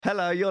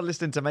Hello, you're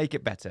listening to Make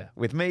It Better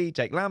with me,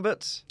 Jake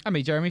Lambert. And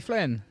me, Jeremy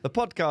Flynn. The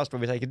podcast where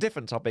we take a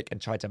different topic and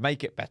try to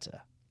make it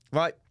better.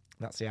 Right,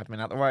 that's the admin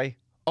out the way.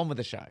 On with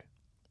the show.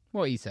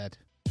 What he said.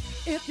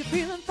 If you're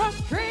feeling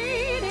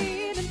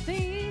frustrated and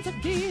things are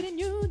getting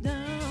you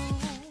down,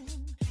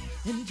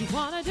 and you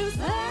want to do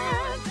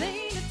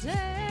something to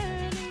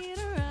turn it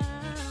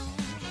around,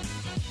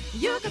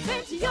 you can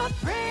vent to your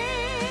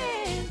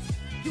friends,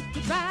 you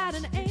could write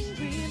an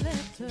angry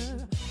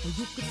letter, or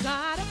you could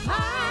start a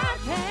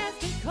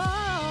podcast and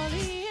call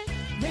it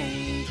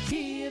Make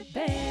It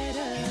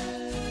Better.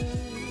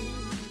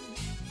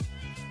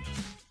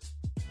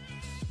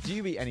 Do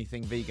you eat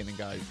anything vegan and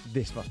go,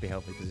 this must be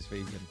healthy because it's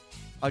vegan?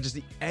 I just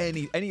eat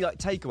any like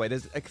takeaway.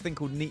 There's a thing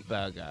called Neat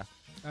Burger.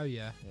 Oh,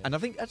 yeah. And I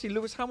think actually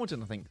Lewis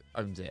Hamilton,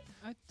 owns it.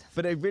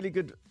 But a really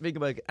good vegan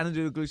burger and they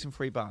do a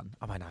gluten-free bun.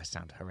 I mean, I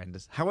sound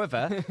horrendous.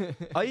 However,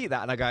 I eat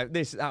that and I go,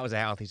 that was a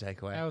healthy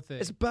takeaway. Healthy.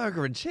 It's a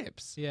burger and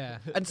chips. Yeah.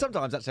 And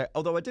sometimes actually,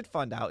 although I did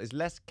find out, it's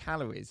less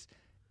calories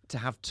to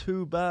have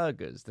two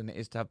burgers than it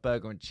is to have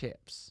burger and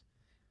chips.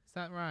 Is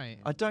that right?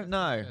 I don't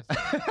know.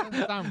 It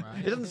doesn't sound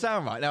right. It doesn't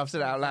sound right. Now I've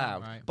said it out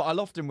loud. Right. But I'll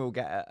often will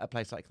get a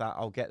place like that.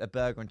 I'll get a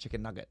burger and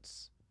chicken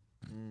nuggets.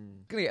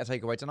 Gonna get a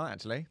takeaway tonight,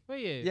 actually. Were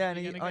you? Yeah, What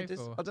are you and gonna go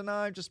for? I don't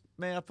know. Just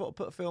me. I thought I'd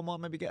put a film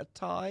on, maybe get a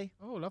tie.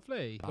 Oh,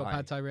 lovely. Got Aye.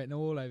 pad thai written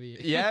all over you.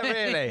 Yeah,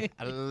 really.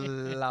 I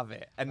love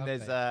it. And Lovely.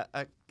 there's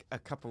a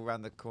couple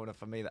around the corner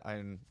for me that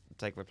own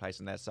takeaway place,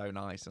 and they're so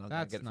nice. And I'm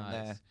gonna That's get it from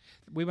there. nice.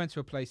 We went to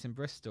a place in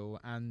Bristol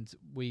and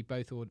we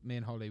both ordered, me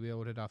and Holly, we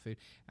ordered our food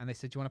and they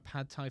said, do you want a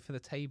pad thai for the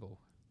table?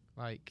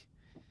 Like,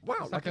 Wow,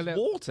 It's like like a it's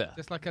little- water.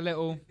 just like a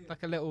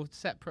little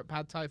separate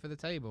pad thai for the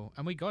table.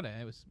 And we got it.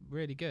 It was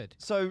really good.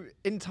 So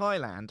in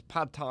Thailand,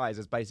 pad thai is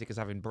as basic as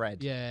having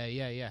bread. Yeah.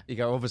 You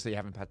go, obviously you're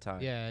having pad thai.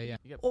 Yeah.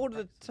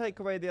 Ordered a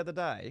takeaway the other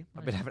day.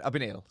 I've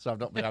been ill, so I've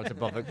not been able to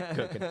bother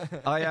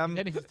cooking.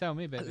 You need to tell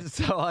me, baby.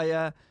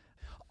 So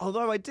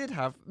although I did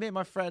have, me and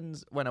my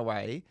friends went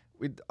away.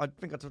 I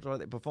think I talked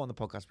about it before on the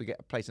podcast. We get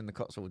a place in the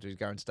Cotswolds. We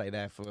go and stay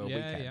there for a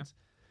weekend. Yeah.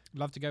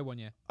 Love to go one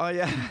year.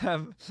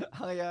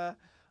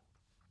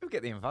 We'll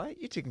get the invite.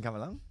 You two can come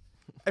along.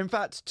 In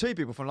fact, two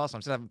people from last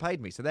time still haven't paid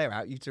me, so they're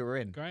out. You two are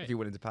in. Great. If you're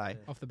willing to pay.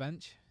 Off the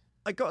bench.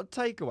 I got a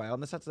takeaway on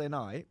the Saturday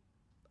night.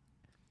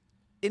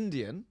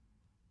 Indian.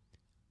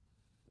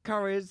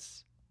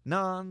 Curries.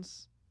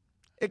 Naans.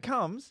 It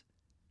comes.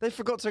 They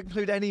forgot to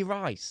include any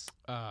rice.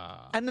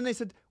 And then they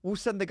said, we'll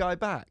send the guy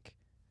back.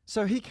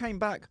 So he came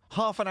back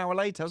half an hour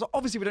later. I was like,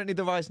 obviously we don't need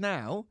the rice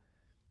now.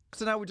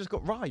 So now we just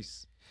got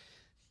rice.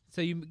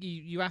 So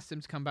you asked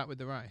him to come back with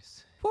the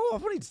rice. Well, I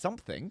wanted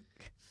something.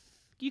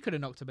 You could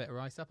have knocked a bit of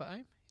rice up at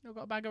home. You not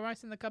got a bag of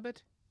rice in the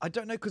cupboard? I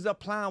don't know, because our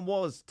plan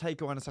was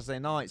takeaway on a Saturday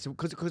night. So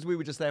because we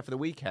were just there for the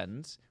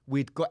weekend,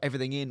 we'd got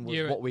everything in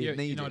with what we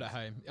needed. You're not at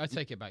home. I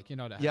take it back. You're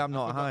not at home. Yeah, I'm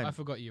not at home. I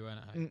forgot you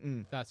weren't at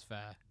home. That's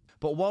fair.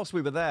 But whilst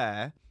we were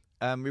there,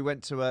 we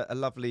went to a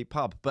lovely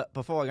pub. But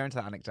before I go into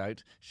that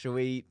anecdote, shall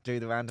we do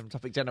the random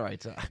topic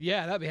generator?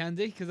 Yeah, that'd be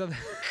handy because.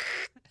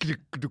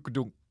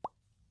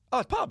 Oh,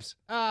 it's pubs.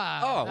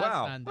 Oh, that's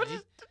wow. Handy. What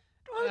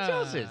are the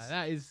chances?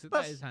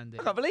 That is handy.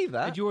 I can't believe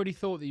that. Had you already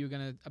thought that you were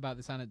going to about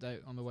this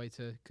anecdote on the way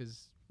to?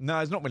 Because No,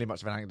 there's not really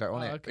much of an anecdote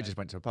on Oh, it. okay. We just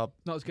went to a pub.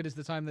 not as good as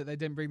the time that they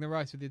didn't bring the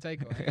rice with your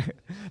takeaway.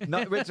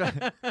 No, which,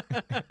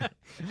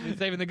 You're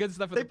saving the good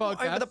stuff for they the brought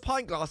over podcast. the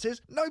pint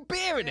glasses, no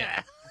beer in it.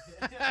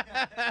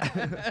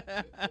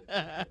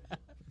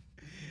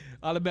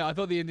 I'll admit, I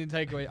thought the Indian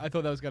takeaway. I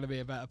thought that was going to be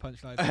a better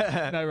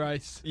punchline. No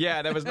rice.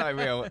 Yeah, there was no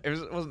real.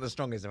 It wasn't the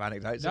strongest of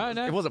anecdotes. No,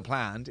 It wasn't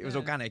planned. It was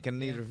Yeah. organic, and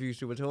neither of you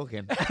two were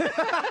talking.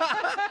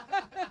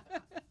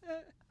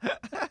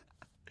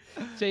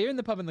 So you're in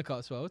the pub in the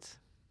Cotswolds.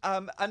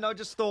 And I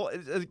just thought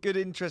a good,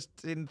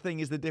 interesting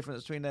thing is the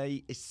difference between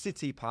a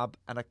city pub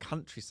and a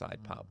countryside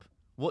pub.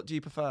 What do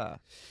you prefer?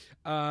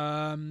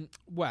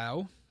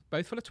 Well,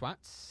 both full of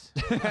twats.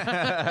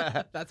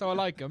 That's how I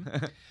like them.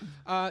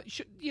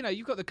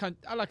 You've got the.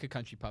 I like a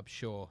country pub,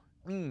 sure.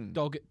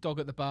 Dog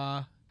at the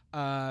bar.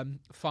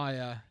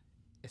 Fire.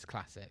 It's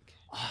classic.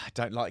 I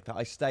don't like that.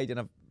 I stayed in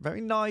a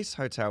very nice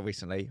hotel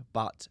recently,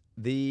 but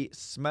the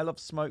smell of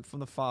smoke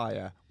from the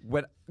fire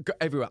went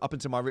everywhere up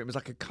into my room. It was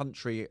like a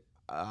country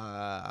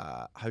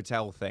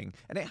hotel thing.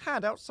 And it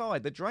had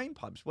outside, the drain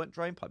pipes weren't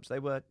drain pipes. They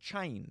were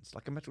chains,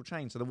 like a metal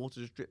chain. So the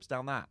water just drips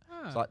down that.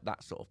 Ah. It's like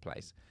that sort of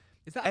place.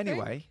 Is that a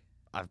anyway? thing?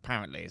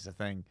 Apparently it's a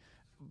thing.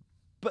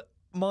 But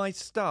my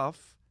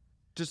stuff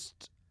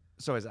just...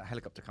 Sorry, is that a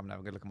helicopter coming over?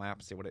 I'm going to look at my app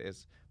and see what it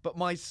is. But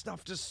my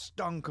stuff just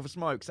stunk of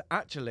smoke. So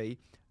actually,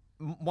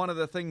 one of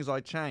the things I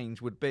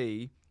change would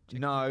be,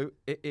 no,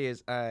 it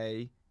is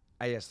a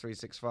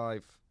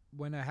AS365.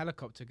 When a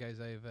helicopter goes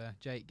over,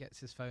 Jake gets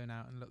his phone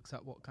out and looks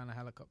up what kind of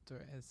helicopter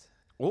it is.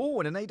 Oh,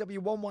 and an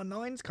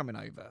AW119's coming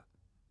over.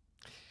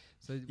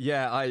 So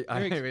Yeah, I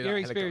you're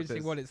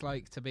experiencing what it's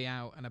like to be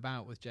out and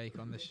about with Jake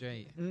on the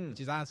street, which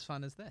is as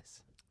fun as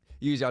this.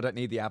 Usually I don't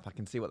need the app. I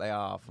can see what they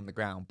are from the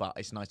ground, but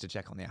it's nice to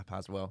check on the app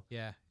as well.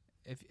 Yeah.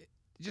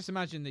 just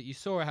imagine that you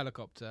saw a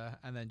helicopter,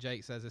 and then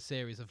Jake says a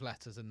series of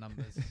letters and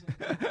numbers.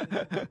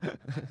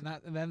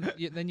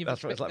 Then you've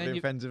That's what it's like then being you've-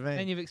 friends with me.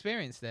 then you've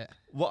experienced it.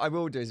 What I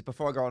will do is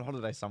before I go on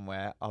holiday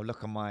somewhere, I'll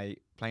look on my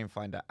Plane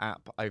Finder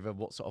app over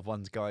what sort of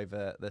ones go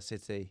over the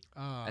city,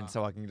 Ah, and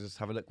so I can just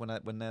have a look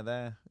when they're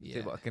there. See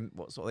Yeah.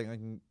 what sort of thing I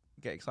can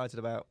get excited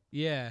about.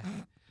 yeah.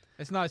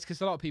 It's nice because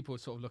a lot of people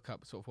sort of look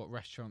up sort of what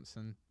restaurants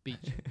and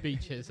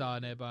beaches are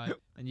nearby,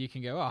 and you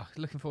can go, oh,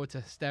 looking forward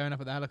to staring up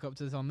at the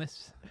helicopters in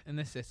this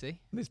city.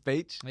 This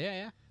beach.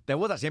 Yeah. There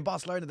was actually in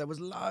Barcelona. There was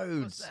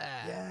loads. Was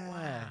there? Yeah.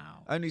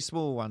 Wow. Only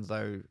small ones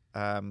though.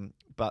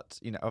 But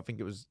I think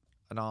it was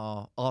an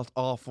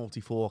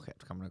R44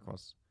 kept coming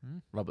across.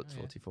 Roberts Oh,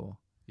 yeah. 44.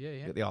 Yeah.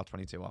 You got the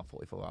R22,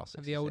 R44, R66.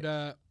 Have the old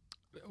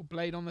little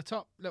blade on the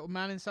top, little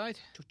man inside,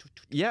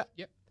 Yeah.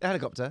 Yep. A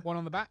helicopter. one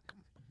on the back,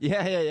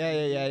 Yeah.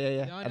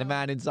 Yeah, I And a know.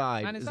 man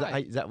inside. Man Is that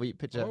inside. is that what you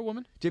picture? or a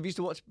woman. Do you ever used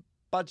to watch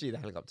Budgie the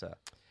helicopter?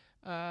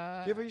 You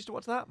ever used to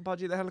watch that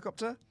Budgie the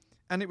helicopter?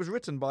 And it was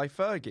written by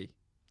Fergie.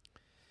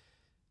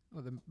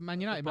 Well, the Man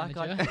United Black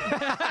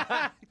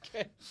manager.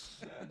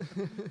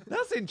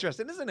 That's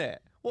interesting, isn't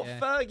it? What Yeah.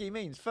 Fergie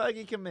means.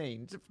 Fergie can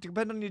mean,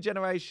 depending on your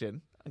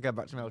generation. I'm going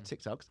back to my old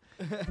TikToks.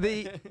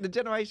 The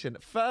generation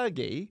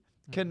Fergie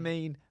can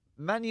mean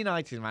Man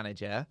United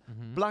manager,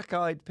 Black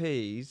Eyed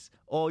Peas,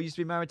 or used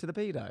to be married to the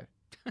pedo.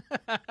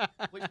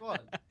 Which one?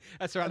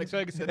 That's Sir Alex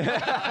Ferguson.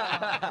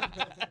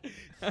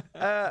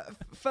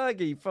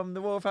 Fergie from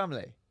the royal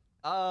family.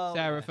 Oh,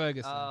 Sarah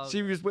Ferguson.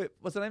 She was with,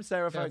 what's her name?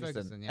 Sarah Sarah Ferguson.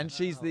 Ferguson, yeah. And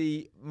she's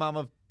the mum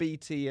of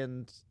BT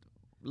and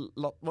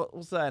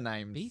what's their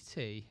names?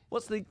 BT.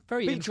 What's the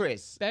Very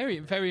Beatrice? Very,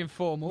 very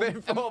informal. Very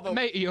informal.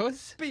 Mate of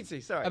yours. BT,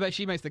 sorry. I bet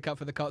she makes the cut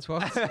for the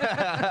Cotswolds.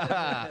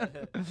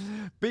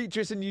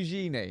 Beatrice and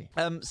Eugenie.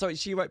 So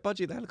she wrote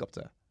Budgie the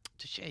helicopter.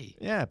 Does she?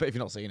 Yeah, but if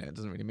you're not seeing it, it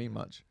doesn't really mean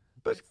much.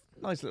 But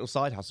nice little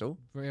side hustle.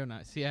 Real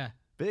nice. Yeah.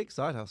 Big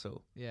side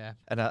hustle. Yeah.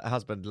 And her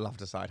husband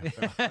loved a side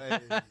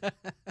hustle.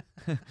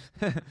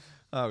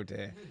 Oh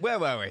dear. Where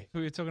were we?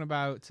 We were talking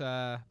about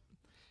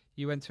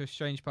you went to a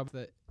strange pub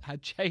that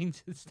had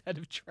chains instead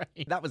of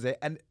trains. That was it.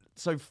 And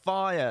so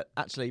fire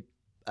actually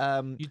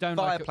You don't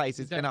like it- fireplaces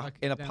you don't in a like-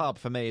 in a you don't- pub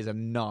for me is a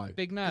no.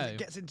 Big 'Cause no. It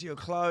gets into your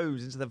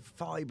clothes, into the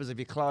fibres of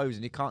your clothes,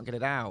 and you can't get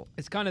it out.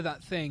 It's kind of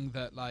that thing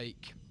that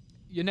like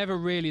you're never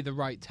really the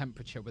right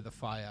temperature with a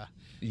fire.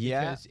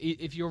 Yeah. Because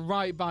if you're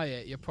right by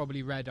it, you're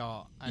probably red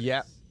hot. And Yeah.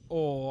 it's-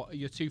 Or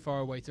you're too far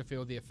away to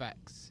feel the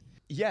effects.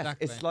 Yes,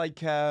 Exactly. it's like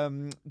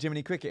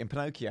Jiminy Cricket in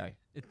Pinocchio.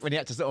 It's- When he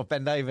had to sort of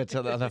bend over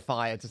to the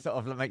fire to sort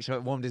of make sure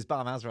it warmed his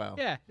bum as well.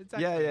 Yeah,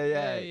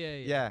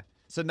 exactly. Yeah.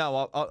 So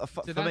no,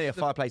 for me, a that's the-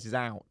 fireplace is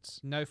out.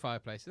 No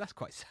fireplace. That's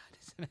quite sad,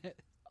 isn't it?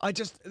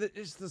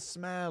 It's the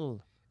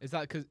smell. Is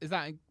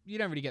that you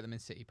don't really get them in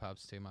city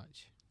pubs too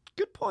much?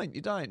 Good point.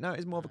 You don't. No,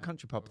 it's more of a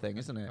country pub thing,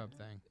 isn't it? Pub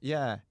thing.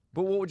 Yeah.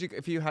 But what would you,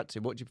 if you had to,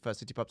 what would you prefer,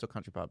 city pubs or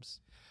country pubs?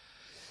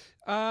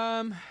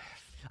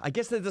 I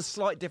guess there's a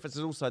slight difference.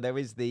 Also, there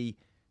is the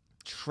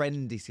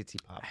trendy city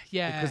pub.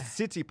 Yeah. Because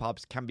city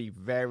pubs can be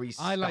very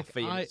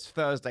stuffy. and it's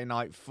Thursday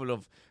night full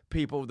of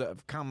people that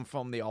have come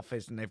from the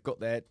office and they've got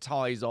their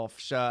ties off,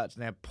 shirts,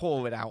 and they're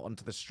pouring out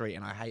onto the street,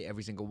 and I hate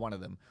every single one of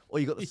them. Or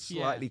you got the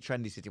Yeah. slightly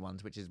trendy city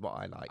ones, which is what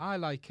I like. I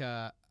like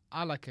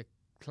a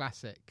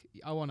classic.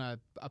 I want a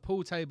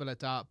pool table, a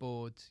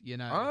dartboard. You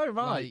know. Oh,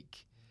 right.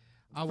 Like,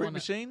 I Fruit want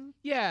machine?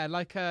 Yeah,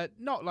 like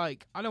not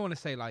like I don't want to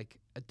say like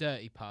a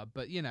dirty pub,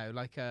 but you know,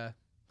 like a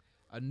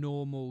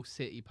normal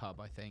city pub.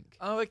 I think.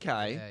 Oh,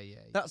 okay.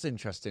 Yeah. That's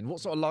interesting. What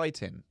sort of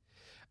lighting?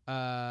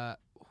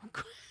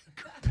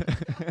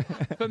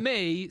 For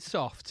me,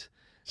 soft.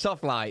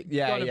 Soft light.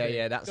 Yeah, Gotta yeah, be.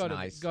 yeah. That's Gotta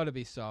nice. Got to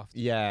be soft.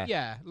 Yeah.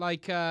 Yeah,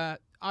 like I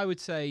would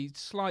say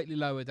slightly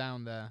lower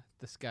down the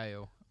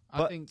scale.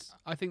 But-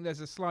 I think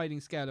there's a sliding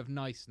scale of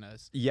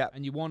niceness, Yeah.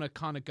 and you want to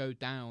kind of go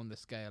down the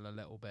scale a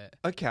little bit.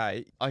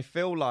 Okay. I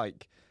feel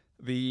like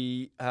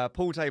the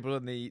pool table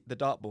and the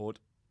dartboard,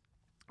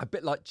 a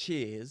bit like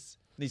Cheers,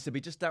 needs to be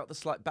just out the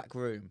slight back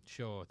room.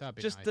 Sure, that'd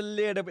be Just nice. a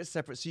little bit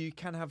separate so you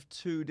can have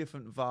two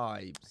different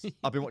vibes.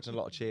 I've been watching a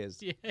lot of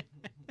Cheers. Yeah.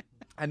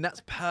 And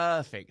that's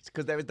perfect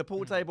because there is the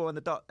pool table and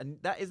the dart, and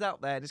that is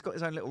out there and it's got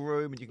its own little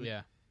room, and you can,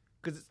 Yeah.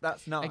 because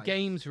that's nice. A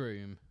games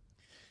room.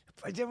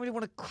 I don't really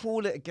want to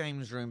call it a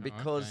games room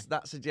because okay.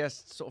 that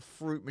suggests sort of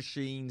fruit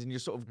machines and you're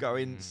sort of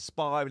going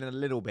spiraling a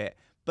little bit.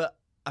 But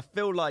I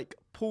feel like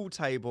pool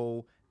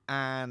table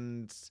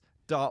and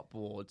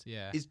dartboard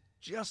Yeah. is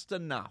just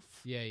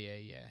enough. Yeah.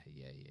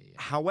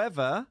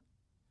 However,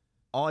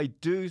 I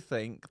do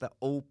think that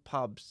all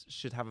pubs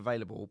should have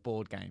available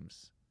board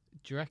games.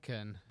 Do you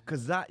reckon?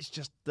 Because that's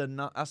just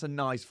that's a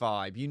nice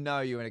vibe. You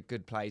know you're in a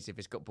good place if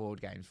it's got board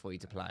games for you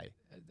to play.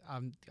 I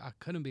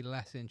couldn't be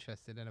less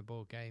interested in a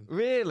board game.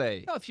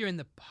 Really? Not if you're in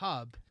the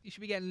pub. You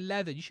should be getting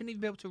leathered. You shouldn't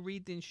even be able to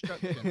read the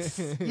instructions.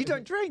 You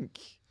don't drink.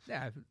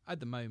 Yeah,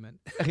 at the moment.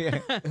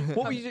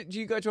 What will you do? Do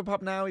you go to a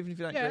pub now even if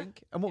you don't Yeah.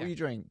 drink? And what will Yeah. you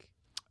drink?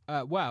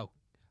 Well,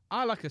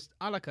 I like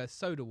a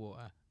soda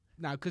water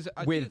now because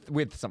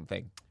With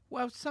something.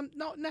 Well,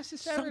 not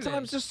necessarily.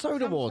 Sometimes just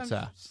soda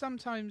water.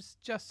 Sometimes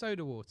just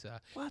soda water.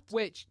 What?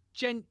 Which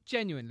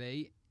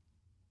genuinely,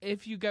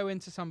 if you go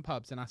into some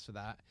pubs and ask for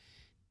that,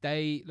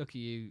 they look at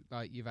you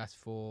like you've asked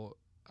for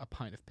a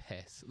pint of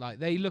piss. Like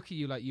they look at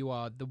you like you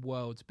are the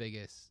world's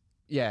biggest.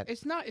 Yeah.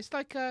 It's not. It's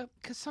like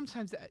because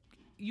sometimes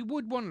you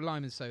would want a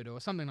lime and soda or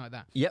something like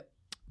that. Yep.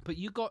 But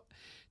you got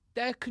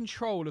their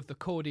control of the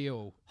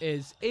cordial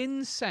is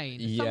insane.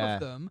 Some Yeah. of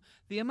them,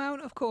 the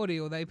amount of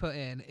cordial they put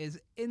in is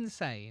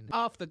insane.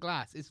 Half the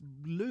glass is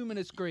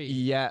luminous green,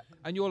 Yeah.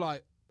 and you're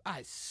like, ah,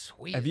 it's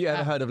sweet. Have you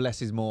ever heard of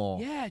less is more?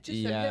 Yeah, just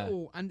Yeah. a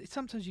little. And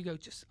sometimes you go,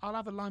 I'll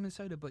have a lime and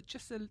soda, but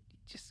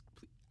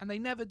and they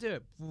never do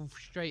it. Woof,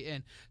 straight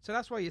in. So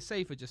that's why you're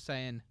safer just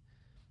saying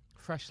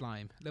fresh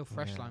lime, a little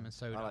fresh lime and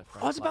soda. I like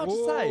fresh I was about to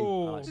lime. say.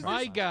 Oh, Does my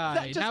this- guy.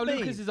 that just Now mean-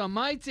 Lucas is on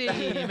my team.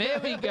 Here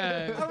we I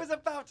go. was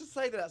about to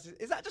say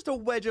is that just a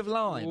wedge of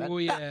lime? Oh,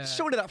 yeah.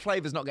 Surely that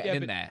flavour's not getting Yeah,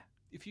 in but- there.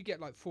 If you get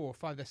like 4 or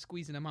 5, they're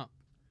squeezing them up.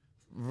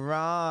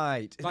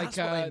 Right. Like That's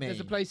what I mean. there's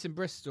a place in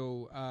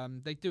Bristol.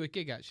 They do a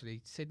gig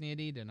actually, Sydney and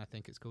Eden, I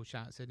think it's called.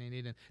 Shout out Sydney and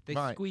Eden. They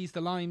Right. squeeze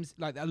the limes,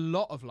 like a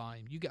lot of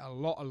lime. You get a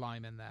lot of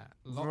lime in there.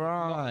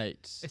 Right.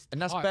 It's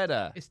And that's tart.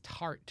 better. It's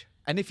tart,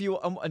 And if you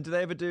and do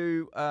they ever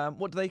do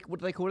what do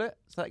they call it?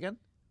 Say that again.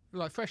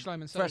 like fresh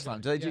lime and soda. Fresh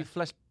lime. Do they do Yeah.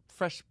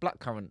 fresh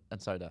blackcurrant and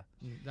soda?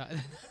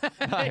 That-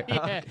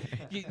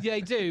 yeah,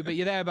 they do, but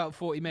you're there about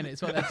 40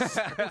 minutes while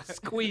they're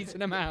squeezing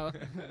them out.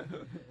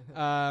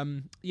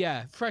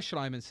 Yeah, fresh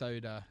lime and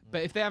soda.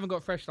 But if they haven't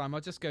got fresh lime,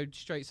 I'll just go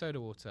straight soda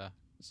water.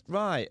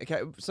 Right.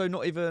 Okay. So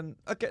not even.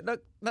 Okay. No,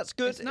 that's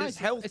good. It's nice.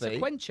 healthy. It's a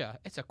quencher.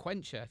 It's a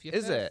quencher. If you're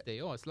Is it? thirsty,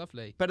 oh, it's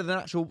lovely. Better than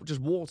actual just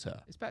water.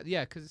 It's better,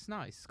 yeah, because it's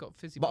nice. It's got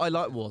fizzy. But I bubbles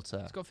like in it. water.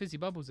 It's got fizzy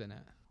bubbles in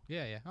it.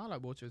 Yeah, yeah. I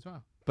like water as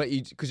well. But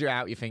because you're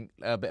out, you think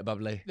a bit of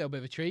bubbly. Little bit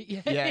of a treat.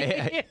 Yeah.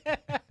 Yeah,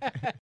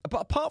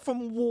 But apart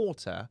from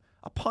water,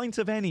 a pint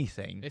of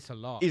anything It's a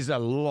lot. is a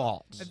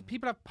lot.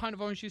 People have pint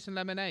of orange juice and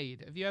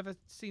lemonade. Have you ever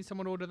seen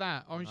someone order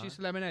that? Orange juice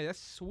and lemonade. That's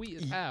sweet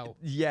as hell.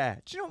 Yeah.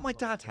 Do you know what my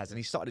dad has? And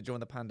he started it during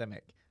the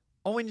pandemic.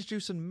 Orange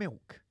juice and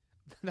milk.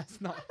 That's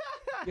not.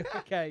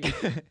 Okay.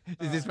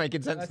 Is this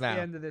making sense That's now?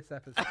 the end of this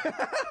episode.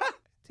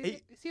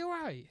 Is he all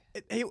right?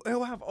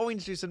 He'll have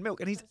orange juice and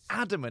milk, and he's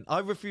adamant. I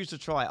refuse to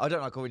try it. I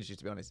don't like orange juice,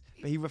 to be honest.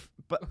 But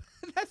but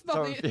That's not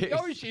Sorry, the refuse.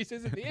 orange juice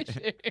isn't the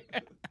issue.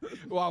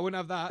 Well, I wouldn't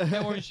have that.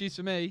 No orange juice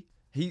for me.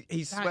 he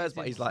That swears, is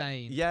but he's like,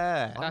 insane.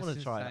 yeah, I That's want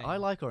to try it. insane. I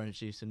like orange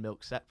juice and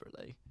milk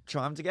separately.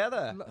 try them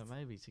together. So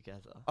maybe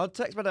together. I'll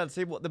text my dad and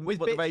see what the With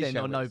what the bits in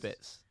ratio or no is.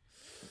 bits?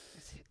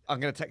 I'm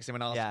going to text him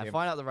and ask Yeah, him.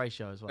 find out the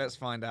ratio as well. Let's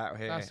find out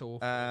here. That's awful.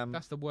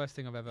 That's the worst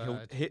thing I've ever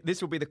heard.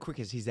 This will be the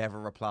quickest he's ever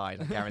replied,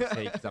 I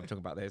guarantee, because I'm talking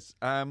about this.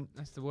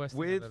 That's the worst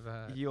With thing I've ever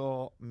heard.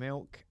 your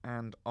milk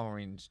and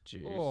orange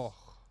juice, Oh,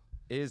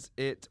 is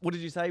it? What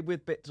did you say?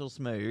 With bits or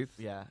smooth?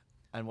 Yeah.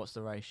 And what's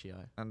the ratio?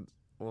 And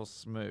or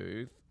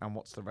smooth? And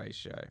what's the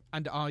ratio?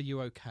 and are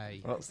you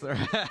okay? What's the?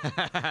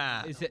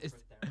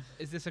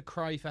 Is this a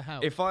cry for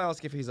help? If I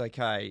ask if he's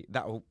okay,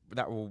 that will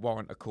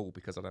warrant a call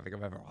because I don't think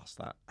I've ever asked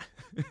that.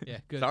 Yeah,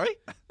 good. Sorry.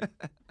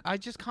 I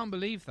just can't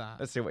believe that.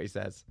 Let's see what he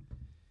says.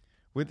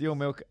 With your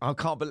milk, I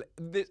can't believe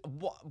this.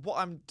 What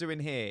I'm doing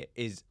here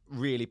is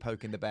really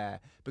poking the bear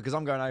because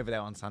I'm going over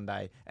there on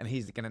Sunday and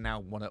he's going to now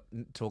want to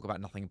talk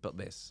about nothing but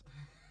this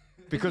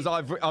because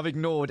I've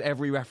ignored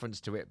every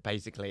reference to it.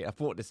 Basically, I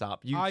brought this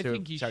up. I two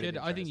think have you shown should.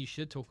 I think interest. you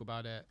should talk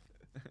about it.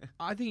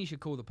 I think you should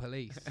call the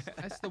police.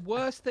 That's the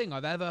worst thing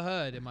I've ever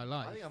heard in my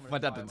life. My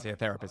dad didn't see a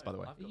therapist, by the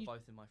way. I've got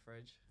both in my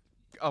fridge.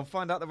 I'll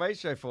find out the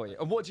ratio for you.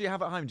 And what do you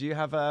have at home? Do you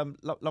have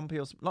lumpy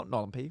or not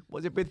lumpy? What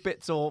is it with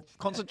bits or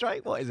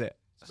concentrate? What is it?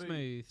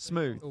 Smooth.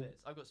 Smooth. Oh.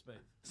 Bits. I've got smooth.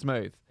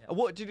 Smooth. Yeah. And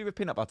what do you do with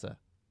peanut butter?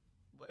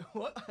 Wait,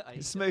 what?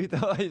 Smooth.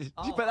 Did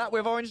you put that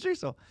with orange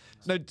juice or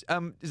no?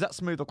 Is that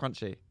smooth or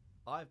crunchy?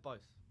 I have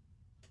both.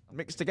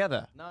 Mixed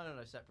together. No,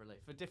 separately.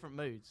 For different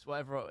moods.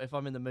 Whatever, if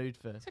I'm in the mood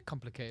for... It's a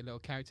complicated little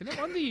character. No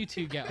wonder you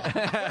two get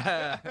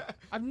on.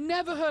 I've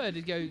never heard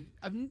it go.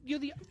 You're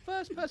the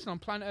first person on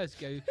planet Earth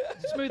to go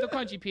smooth or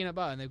crunchy peanut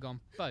butter, and they've gone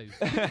both.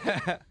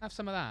 Have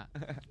some of that.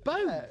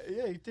 Both.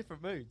 Yeah,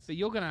 different moods. But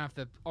you're gonna have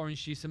the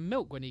orange juice and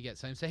milk when he gets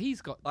home. So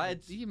he's got. I had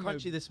you know-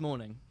 crunchy this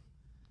morning.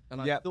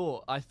 And Yep.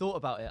 I thought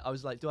about it. I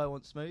was like, do I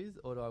want smooth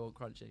or do I want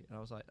crunchy? And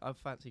I was like, I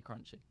fancy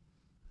crunchy.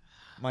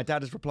 My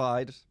dad has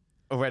replied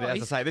already. Oh, As I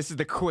he's- say, this is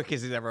the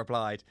quickest he's ever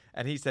replied,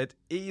 and he said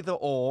either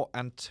or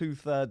and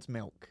 2/3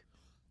 milk.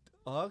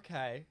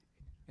 Okay.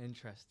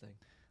 Interesting.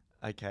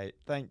 Okay,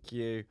 thank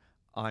you.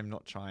 I'm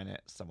not trying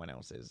it. Someone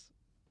else is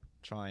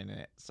trying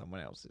it.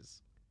 Someone else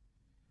is.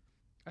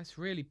 That's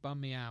really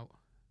bummed me out.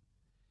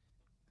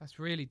 That's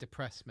really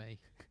depressed me.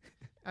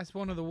 That's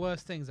one of the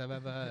worst things I've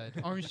ever heard.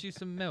 Orange juice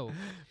and milk.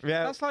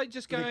 Yeah. That's like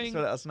just going.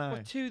 So let us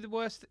know.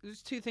 Well,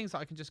 there's two things that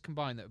I can just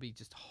combine that would be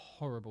just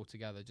horrible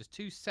together. Just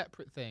two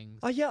separate things.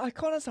 Oh yeah, I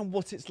can't understand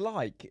what it's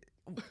like.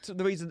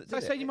 The reason that So I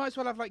say you might as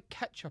well have like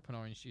ketchup and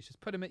orange juice.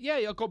 Just put them in. Yeah,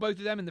 I've got both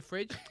of them in the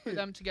fridge. Put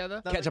them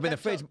together. No, ketchup in the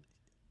fridge,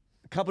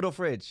 cupboard or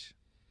fridge.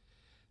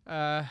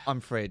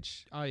 I'm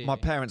fridge. Are you? My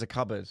parents are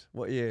cupboard.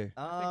 What are you?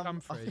 I think I'm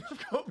fridge.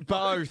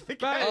 Both.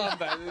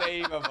 Both.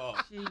 Unbelievable.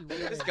 Gee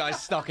whiz. This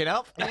guy's stocking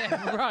up.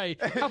 Yeah,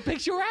 right. How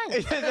big's your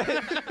Is house?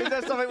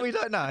 there something we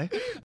don't know?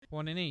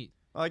 One in each.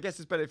 I guess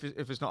it's better if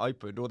it's not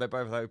opened or they're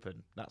both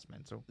open. That's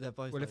mental. They're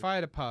both. Well, if I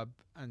had a pub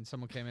and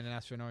someone came in and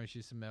asked for an orange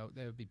juice and milk,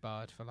 they would be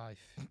barred for life.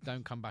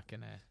 Don't come back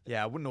in there.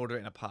 Yeah, I wouldn't order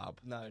it in a pub.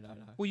 no.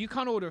 Well, you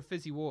can't order a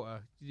fizzy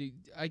water.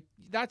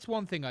 That's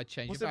one thing I'd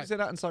change. What's In the fact, difference in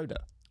that and soda?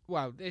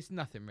 Well, it's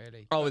nothing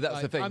really. Oh, But,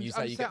 that's the thing. You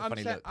say you get the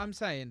funny look. I'm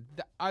saying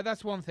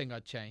that's one thing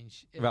I'd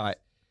change. is Right.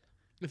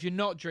 If you're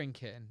not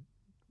drinking,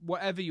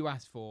 whatever you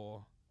ask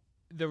for,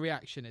 the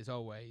reaction is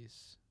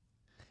always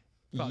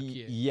fuck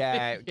you.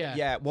 Yeah, Yeah.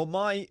 yeah. Well,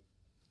 my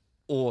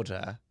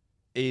order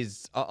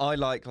is I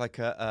like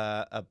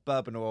a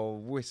bourbon or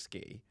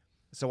whiskey,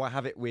 so I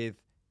have it with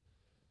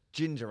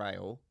ginger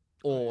ale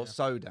or yeah.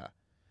 soda.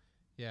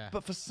 Yeah.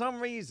 But for some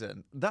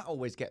reason, that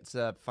always gets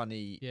a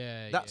funny.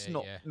 Yeah. That's yeah,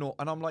 not yeah.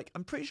 And I'm like,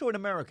 I'm pretty sure in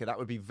America that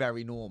would be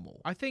very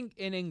normal. I think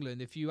in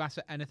England, if you ask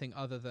for anything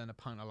other than a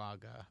pint of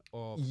lager,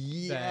 or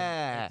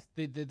Yeah.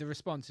 then the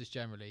response is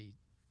generally,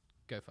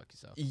 "Go fuck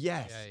yourself."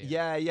 Yes.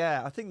 Yeah,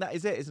 Yeah. I think that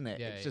is it, isn't it?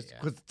 Yeah, It's yeah, just yeah.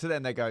 because to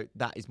them they go,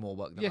 that is more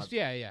work than Yes.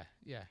 I-"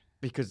 Yeah.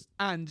 Because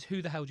And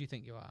who the hell do you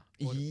think you are?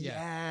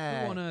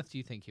 yeah. Who on earth do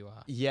you think you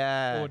are?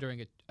 Yeah.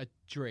 Ordering a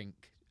drink.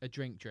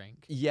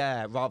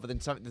 Yeah, rather than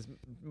something that's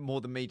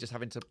more than me just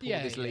having to pull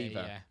this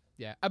lever.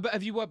 Yeah. But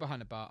have you worked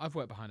behind a bar? I've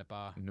worked behind a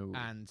bar. No.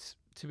 And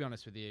to be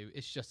honest with you,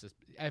 it's just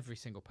every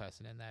single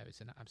person in there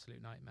is an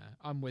absolute nightmare.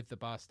 I'm with the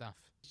bar staff.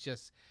 It's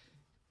just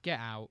get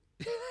out.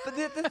 But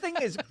the thing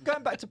is,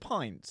 going back to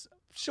pints,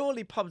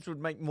 surely pubs would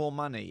make more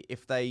money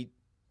if they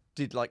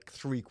did like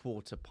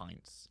 3/4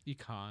 pints. You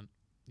can't.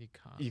 You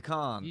can't. You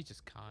can't. You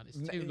just can't. It's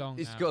too long.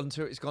 It's now.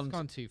 It's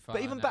gone too far.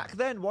 But even now. back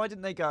then, why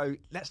didn't they go,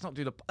 let's not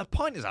do a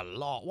pint is a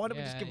lot. Why don't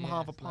we just Yeah, give them yeah,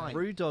 half a it's like- pint?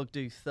 Brewdog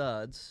do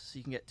thirds, so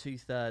you can get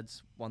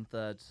 2/3,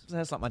 1/3.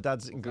 That's like my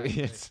dad's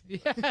ingredients.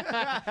 yeah,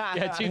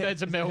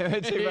 2/3 of milk.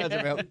 2/3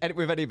 of milk and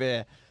with any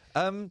beer.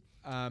 Tell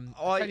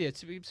you,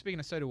 speaking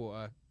of soda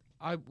water,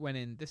 I went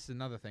in. This is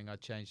another thing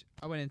I'd change.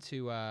 I went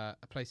into a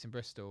place in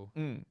Bristol.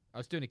 I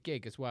was doing a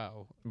gig as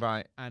well,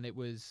 Right. and it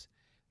was.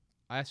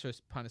 I asked for a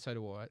pint of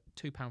soda water,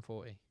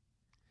 £2.40.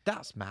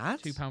 That's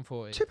mad.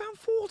 £2.40.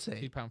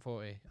 £2.40.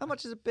 £2.40. How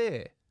much is a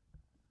beer?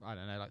 I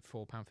don't know, like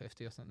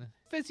 £4.50 or something.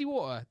 Fizzy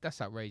water,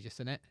 that's outrageous,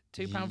 isn't it?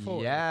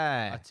 £2.40.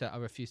 Yeah. I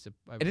refuse to.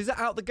 And is it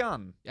out the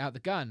gun? Out the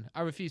gun. I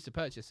refuse to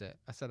purchase it.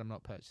 I said I'm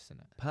not purchasing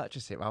it.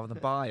 Purchase it rather than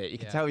buy it. You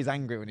can Yeah. tell he's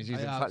angry when he's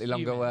using I slightly am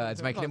longer fuming.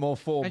 words, making it Like- more And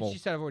formal. she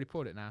said I've already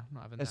poured it now.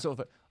 Not having that. It's sort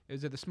of. It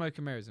was at the Smoke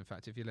and Mirrors, in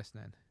fact, if you're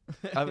listening.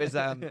 Oh, it's,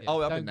 Yeah, I've been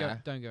don't go,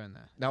 there. Don't go in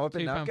there. No, I've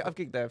been there. £2 I've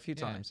gigged there a few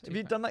Yeah, times. Have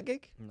you £2. done that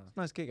gig? No.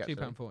 Nice gig, actually.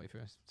 £2.40 for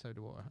a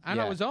soda water. And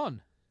Yeah. I was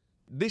on.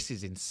 This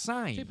is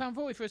insane.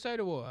 £2.40 for a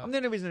soda water. I'm the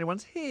only reason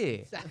anyone's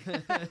here.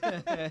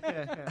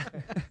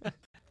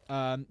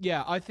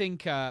 Yeah, I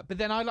think. But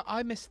then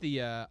I missed the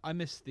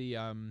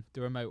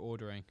remote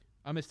ordering.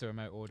 I missed the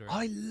remote ordering.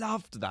 I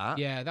loved that.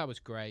 Yeah, that was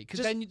great.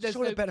 Because Just then there's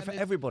surely no, better and for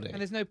there's- everybody. And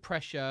there's no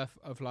pressure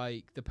of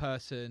like the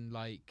person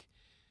like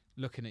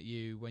looking at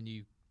you when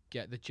you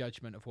get the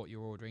judgment of what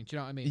you're ordering. Do you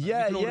know what I mean? Like, Yeah,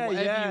 you can order yeah,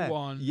 whatever yeah. you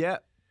want, Yeah,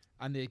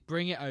 and they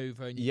bring it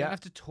over, and you Yeah. don't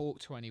have to talk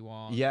to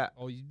anyone. Yeah.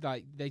 or you,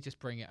 like they just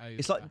bring it over.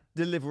 it's like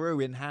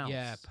Deliveroo in house.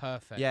 yeah,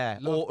 perfect. Yeah,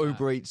 Love or that.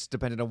 Uber Eats,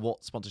 depending on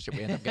what sponsorship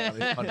we end up getting.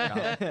 with this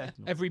podcast.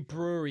 Every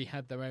brewery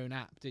had their own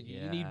app, didn't you?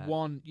 You need Yeah.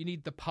 one. You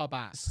need the pub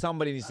app.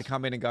 Somebody needs to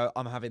come in and go,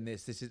 I'm having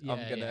this. I'm Yeah,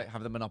 going to yeah.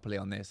 have the monopoly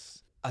on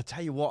this. I'll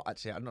tell you what,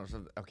 actually, I'm not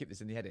sure, I'll keep this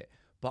in the edit,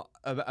 but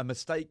a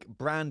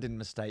branding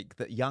mistake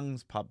that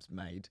Young's Pubs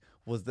made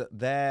was that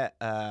their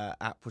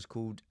app was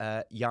called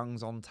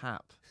Young's on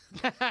Tap.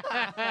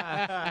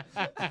 I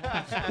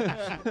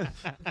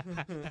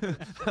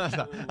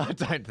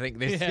don't think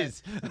this Yeah.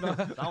 is.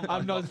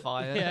 I'm not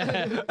fired.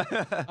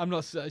 Yeah, I'm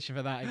not searching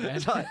for that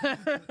again.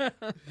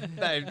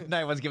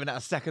 No one's given that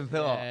a second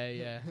thought.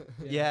 Yeah.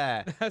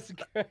 Yeah. That's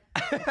great.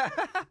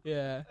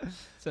 Yeah,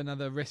 it's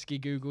another risky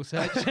Google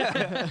search.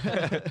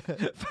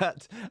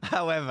 But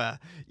however,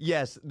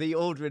 yes, the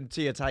ordering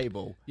to your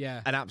table,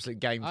 Yeah, an absolute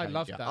game I changer.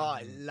 loved that.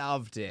 I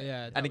loved it.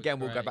 Yeah, that and was again,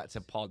 we'll go great. back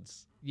to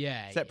pods.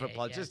 yeah, Separate yeah,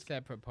 pods, yeah, just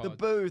separate pods.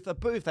 A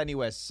booth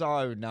anywhere,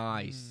 so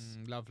nice.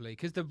 Lovely,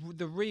 because the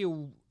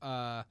real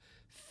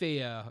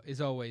fear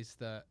is always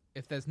that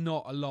if there's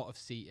not a lot of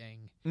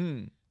seating,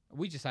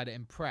 we just had it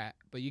in Pret,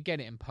 but you get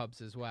it in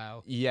pubs as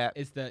well. Yeah,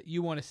 Is that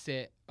you want to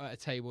sit at a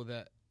table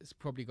that's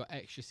probably got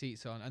extra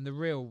seats on, and the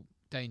real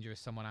danger is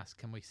someone asks,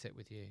 "Can we sit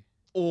with you?"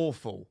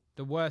 awful.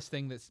 The worst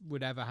thing that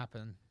would ever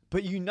happen.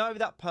 But you know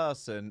that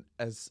person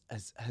has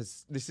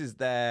this is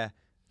their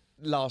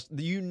last.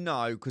 You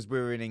know, because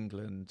we're in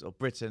England or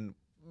Britain,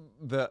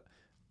 that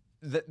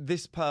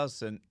this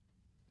person.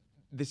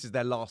 This is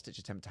their last ditch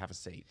attempt to have a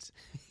seat.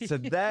 So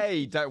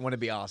they don't want to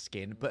be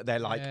asking, but they're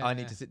like, I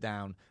need Yeah. to sit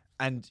down.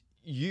 And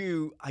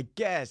you, I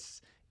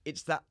guess,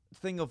 it's that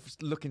thing of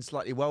looking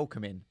slightly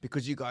welcoming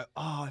because you go,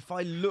 oh, if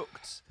I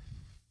looked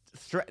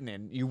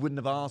threatening, you wouldn't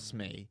have asked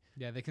me.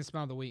 Yeah, they can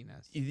smell the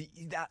weakness.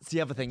 That's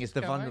the other thing. Is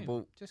the Go home.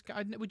 vulnerable.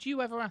 Would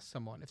you ever ask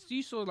someone if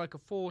you saw like a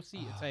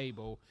 4-seater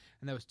table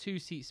and there was 2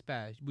 seats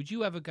spare? Would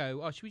you ever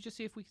go, "Oh, should we just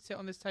see if we can sit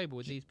on this table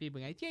with these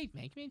people?" And go, "Yeah,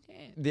 make me."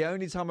 The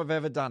only time I've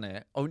ever done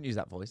it, I wouldn't use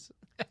that voice.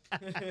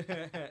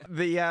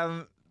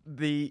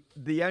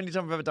 The only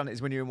time I've ever done it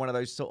is when you're in one of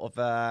those sort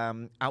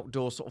of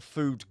outdoor sort of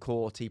food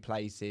courty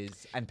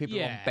places and people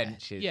are on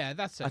benches. Yeah,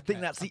 that's. Okay. I think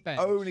that's A the bench,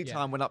 only yeah.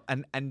 time when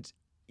and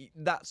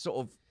that's sort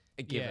of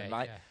a given, Yeah,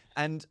 right? yeah.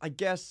 And I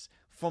guess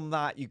from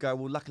that you go,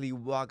 well, luckily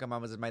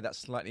Wagamama's has made that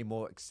slightly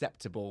more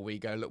acceptable. We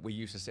go, look, we're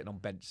used to sitting on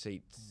bench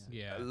seats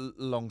Yeah.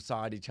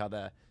 alongside each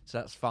other, so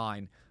that's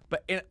fine.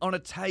 But on a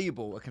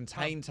table, a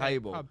contained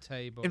table. Pub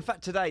table. In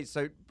fact, today,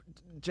 so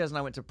Jez and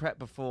I went to prep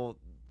before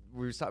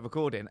we started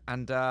recording,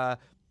 and that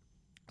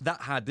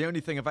had the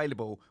only thing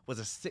available was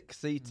a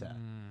 6-seater.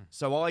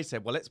 So I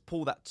said, well, let's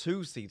pull that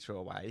 2-seater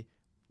away.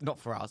 Not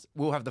for us.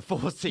 We'll have the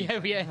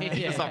 4-seater. Yeah.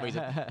 For some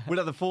reason, we'll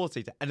have the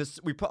 4-seater. And as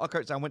we put our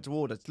coats down, went to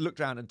order, looked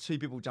around, and 2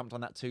 people jumped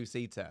on that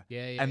 2-seater.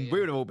 And we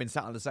would have all been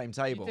sat on the same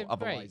table did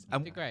otherwise. great.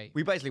 You did great.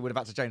 We basically would have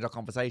had to change our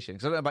conversation.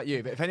 Because I don't know about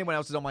you, but if anyone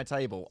else is on my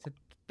table,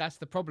 That's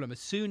the problem. As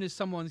soon as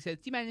someone says,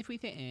 "Do you mind if we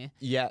sit here?"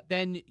 yeah,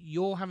 Then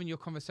you're having your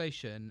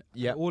conversation.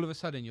 Yeah. And all of a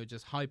sudden, you're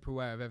just hyper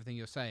aware of everything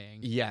you're saying.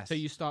 yes, So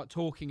you start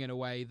talking in a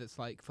way that's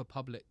like for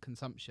public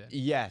consumption.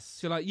 yes.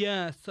 So you're like,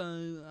 yeah.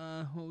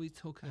 So what are we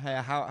talking? Hey,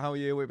 how are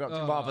you? We're about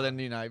to, Oh. rather than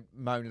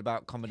moaning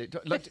about comedy.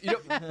 Look,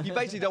 you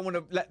basically don't want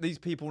to let these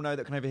people know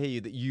that can overhear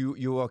you that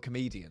you are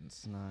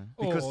comedians. No.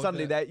 Because Or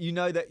suddenly that-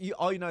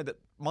 I know that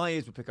my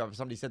ears would pick up if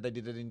somebody said they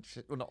did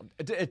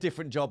a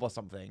different job or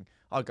something.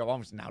 I'd go,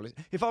 I'm just now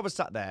listening. If I was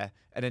sat there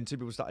and then 2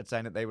 people started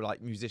saying that they were like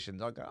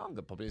musicians, I'd go, I'm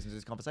gonna probably listen to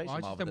this conversation. I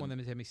just rather don't want than-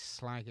 them to hear me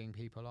slagging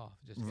people off.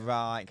 Just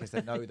Right, because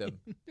they know them.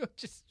 It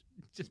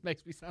just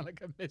makes me sound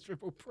like a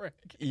miserable prick.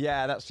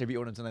 Yeah, that's true. But you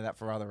want them to know that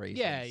for other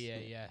reasons.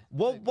 Yeah.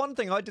 Well, one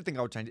thing I did think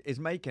I would change is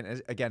making,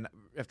 again,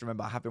 you have to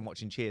remember I have been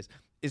watching Cheers,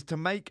 is to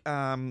make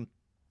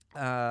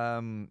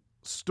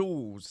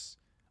stalls.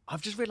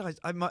 I've just realised,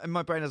 in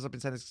my brain as I've been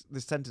saying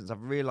this sentence,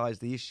 I've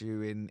realised the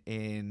issue in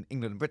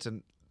England and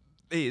Britain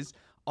is,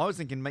 I was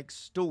thinking make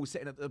stalls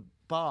sitting at the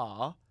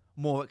bar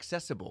more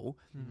accessible.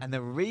 And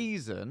the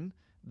reason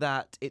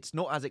that it's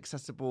not as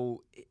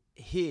accessible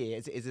here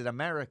as it is in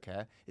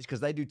America is because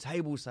they do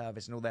table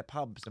service in all their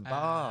pubs and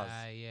bars.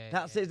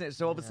 That's it, isn't it?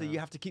 So obviously you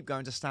have to keep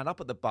going to stand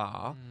up at the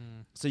bar,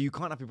 so you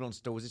can't have people on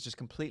stalls. It's just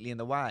completely in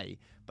the way.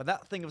 But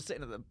that thing of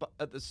sitting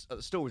at the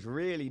stall is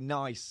really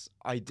nice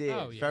idea.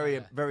 Oh, It's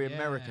yeah. very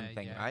American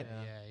thing, right?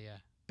 Yeah.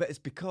 But it's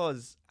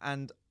because,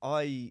 and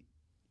I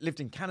lived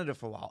in Canada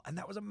for a while, and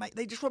that was amazing.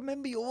 They just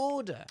remember your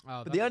order.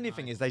 Oh, But the that's only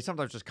thing nice. is, they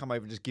sometimes just come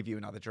over and just give you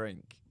another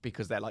drink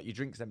because they're like, your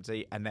drink's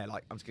empty, and they're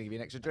like, I'm just going to give you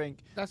an extra drink.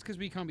 That's because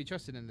we can't be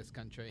trusted in this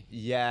country.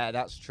 Yeah,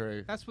 that's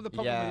true. That's what the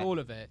problem Yeah. with all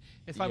of it.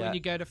 It's like Yeah. when you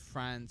go to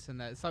France,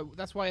 and it's like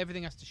that's why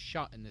everything has to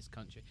shut in this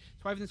country.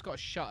 That's why everything's got to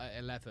shut at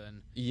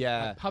 11.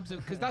 Yeah. Like pubs,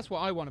 because that's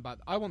what I want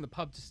I want the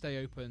pub to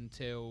stay open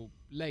till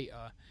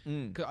later.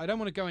 Mm. 'Cause I don't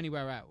want to go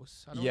anywhere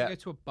else. I don't Yeah. want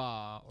to go to a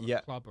bar or Yeah.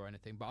 a club or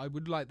anything. But I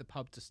would like the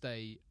pub to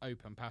stay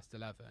open past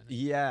 11.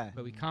 Yeah.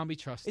 But we can't be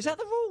trusted. Is that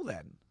the rule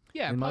then?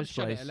 Yeah, in pubs most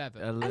shut places, at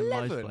 11. in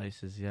 11? most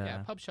places, Yeah,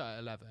 yeah. pubs shut at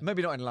 11.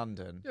 Maybe not in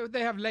London. You know,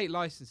 they have late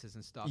licenses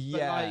and stuff. Yeah.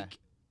 But like,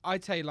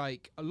 I'd say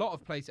like a lot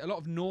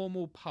of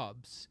normal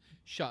pubs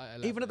shut at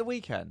 11. Even at the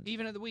weekend?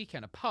 Even at the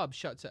weekend, a pub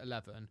shuts at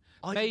 11.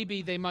 I-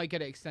 Maybe they might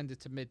get it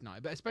extended to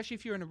midnight, but especially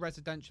if you're in a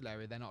residential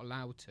area, they're not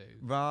allowed to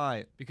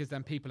Right. because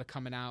then people are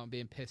coming out and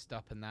being pissed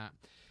up and that.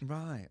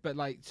 Right. But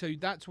like, so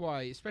that's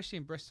why, especially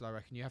in Bristol, I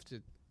reckon you have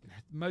to.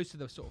 Most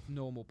of the sort of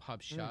normal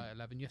pubs shut at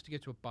 11. You have to go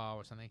to a bar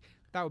or something.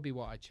 That would be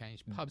what I'd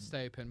change. Pubs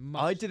stay open.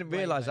 Much, I didn't way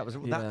realise that was.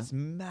 later. Yeah. That's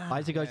mad. I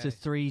had to go Yeah. to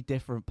 3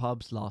 different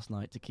pubs last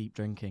night to keep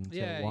drinking till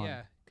Yeah, 1.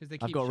 yeah. Because they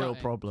keep I've got a real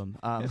shutting. problem.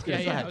 Yeah, gonna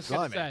I was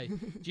going to Blimey.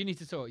 say. Do you need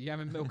to talk? You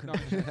having milk and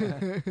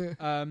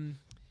orange?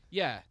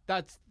 Yeah,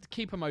 that's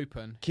keep them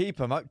open. Keep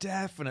them up,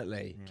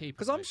 definitely. Keep 'em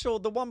Because I'm open. sure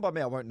the one by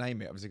me, I won't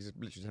name it, obviously, because it's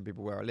literally telling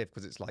people where I live,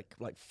 because it's like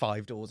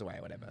 5 doors away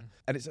or whatever.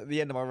 And it's at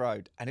the end of my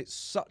road, and it's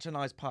such a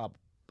nice pub.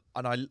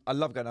 And I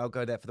love going, I'll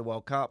go there for the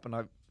World Cup, and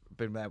I've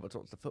been there to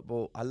talk to the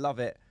football. I love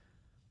it.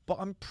 But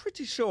I'm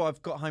pretty sure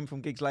I've got home from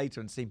gigs later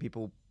and seen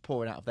people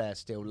pouring out of there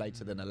still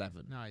later than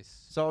 11.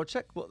 Nice. So I'll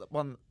check what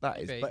one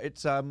that is. Maybe. But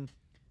it's, I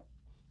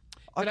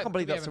can't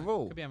believe that's a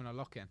rule. Could be having a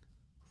lock-in.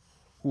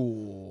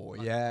 Oh,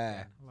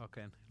 yeah.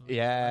 Lock-in.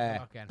 Yeah.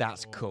 Lock-in.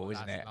 That's Oh, cool,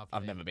 isn't that's it? lovely.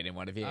 I've never been in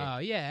one of you. Oh,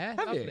 yeah.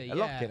 Have you? lovely, A yeah.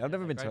 lock-in? I've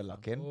never been to a Great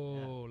lock-in. fun.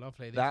 Oh,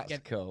 lovely. They That's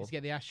used to cool. Used to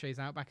get the ashtrays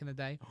out back in the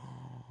day.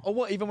 Oh,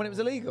 what? Even when it was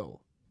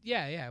illegal?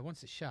 Yeah,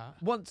 once it's shut.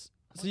 Once.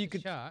 So you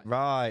could shut.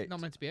 right. Not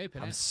meant to be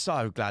open. I'm eh?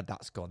 so glad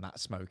that's gone. That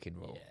smoking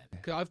rule. Yeah,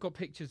 'cause I've got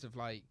pictures of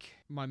like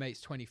my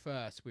mate's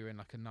 21st. We were in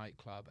like a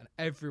nightclub, and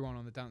everyone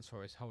on the dance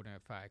floor is holding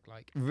a fag.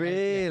 Like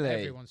Really?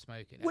 everyone's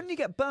smoking. Wouldn't you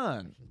get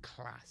burnt?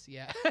 Class,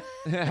 yeah.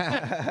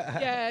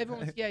 Yeah,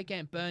 everyone's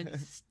getting burnt.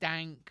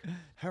 Stank.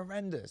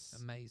 Horrendous.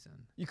 Amazing.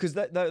 Because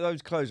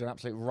those clothes are an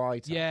absolute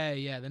right.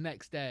 Yeah. The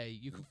next day,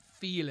 you could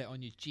feel it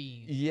on your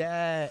jeans.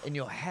 Yeah, in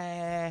your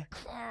hair.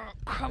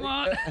 Come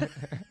on.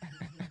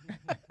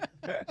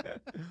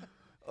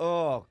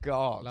 Oh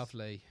God.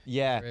 Lovely.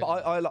 Yeah, Really. but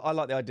I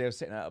like the idea of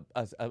sitting at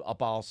a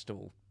bar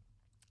stool.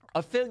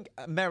 I think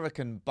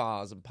American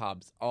bars and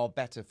pubs are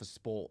better for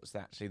sports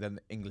actually than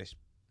English.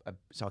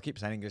 So I keep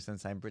saying English and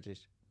saying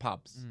British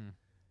pubs.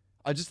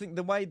 I just think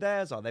the way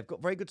theirs are, they've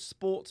got very good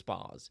sports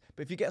bars.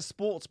 But if you get a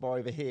sports bar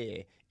over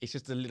here, it's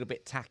just a little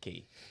bit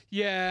tacky.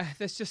 Yeah,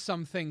 there's just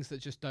some things that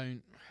just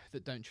don't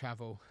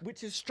travel.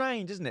 Which is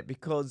strange, isn't it?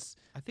 Because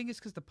I think it's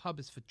because the pub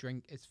is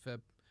for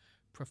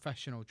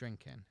professional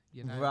drinking.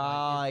 You know,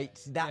 right,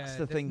 that's yeah, the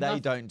there's thing they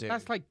nothing- don't do.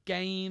 That's like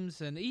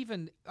games, and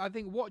even I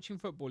think watching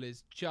football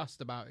is just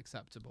about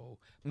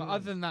acceptable. But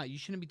other than that, you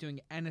shouldn't be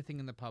doing anything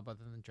in the pub other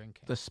than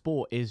drinking. The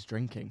sport is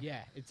drinking. Yeah,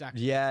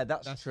 exactly. Yeah,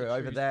 that's That's true. the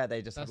Over true- there,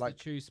 they just have That's like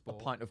the true a sport.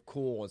 pint of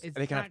Coors. And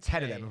they can have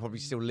 10 of them Exactly. and probably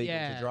still legal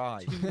Yeah, to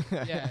drive.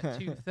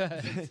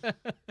 2/3.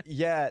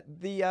 Yeah,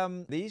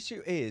 the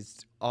issue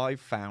is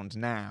I've found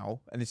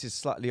now, and this is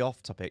slightly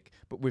off topic,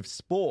 but with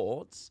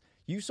sports,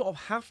 you sort of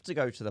have to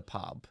go to the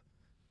pub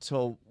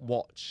to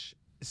watch,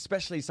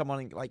 especially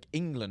someone like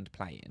England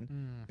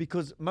playing,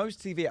 because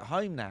most TV at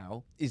home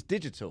now is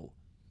digital.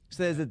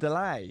 So there's a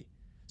delay.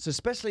 So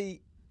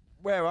especially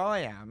where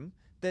I am,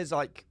 there's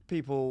like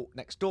people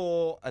next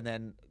door, and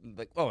then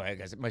like, I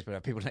guess most people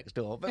have people next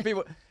door, but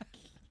people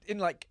in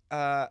like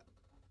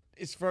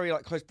it's very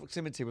like close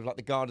proximity with like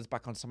the gardens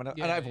back on someone else.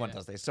 Yeah, and everyone yeah.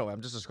 does this. Sorry,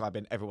 I'm just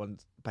describing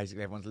everyone's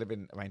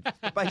living arrangements.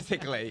 But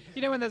basically,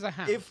 You know when there's a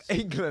house. if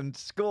England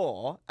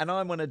score and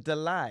I'm on a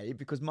delay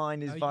because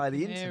mine is Oh, you via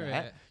the can hear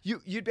internet,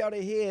 it. you'd be able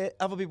to hear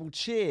other people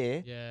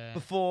cheer Yeah.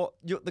 before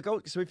the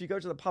goal. So if you go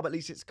to the pub, at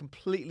least it's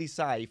completely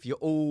safe. You're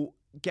all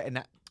getting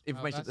that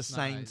information at the that's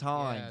same nice.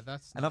 time. Yeah,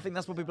 that's And I think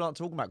that's what people aren't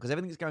talking about because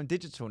everything's going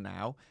digital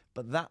now.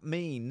 But that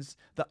means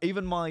that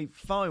even my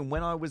phone,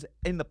 when I was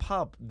in the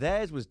pub,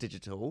 theirs was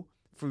digital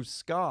through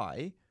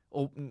Sky,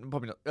 or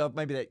probably not.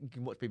 Maybe you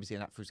can watch BBC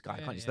and that through Sky,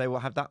 Yeah, can't you? So yeah. they will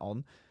have that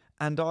on.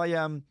 And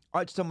I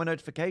just turned my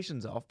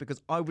notifications off because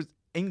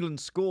England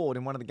scored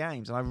in one of the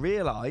games, and I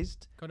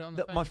realised Got it on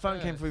the that my phone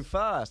came first. through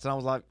first, and I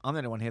was like, I'm the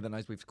only one here that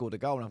knows we've scored a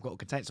goal, and I've got a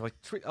content. So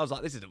I was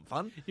like, this isn't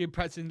fun. You're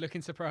pressing,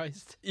 looking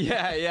surprised.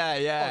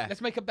 Yeah. Let's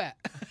make a bet.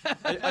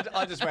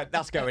 I just went,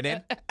 that's going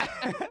in.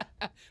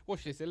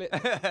 Watch this, will it?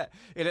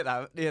 He'll hit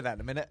that in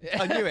a minute.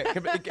 I knew it.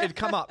 It'd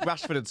come up.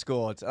 Rashford had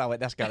scored. And I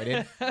went, that's going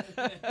in.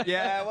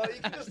 Yeah, well,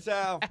 you can just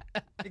tell.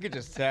 You can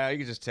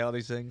just tell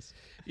these things.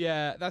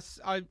 Yeah,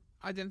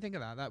 I didn't think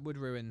of that. That would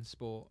ruin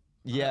sport.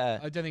 Yeah.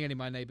 I don't think any of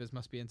my neighbours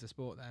must be into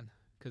sport then,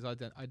 because I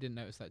didn't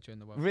notice that during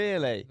the World Cup.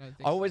 Really? I don't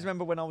think I always so.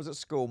 remember when I was at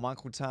school,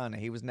 Michael Turner,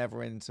 he was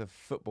never into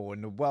football,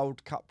 and the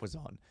World Cup was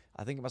on.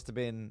 I think it must have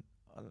been,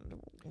 I don't know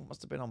what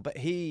must have been on, but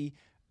he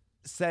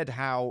said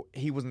how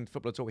he wasn't into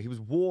football at all. He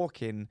was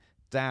walking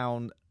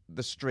down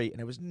the street and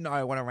there was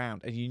no one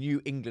around, and you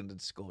knew England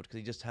had scored because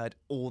he just heard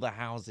all the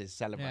houses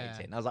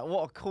celebrating. Yeah. I was like,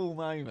 what a cool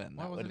moment.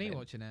 Why that would wasn't have he been.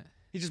 watching it?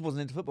 He just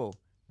wasn't into football.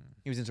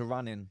 He was into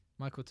running.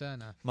 Michael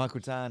Turner. Michael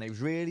Turner, he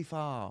was really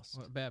fast.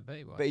 What about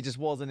he was? But he just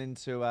wasn't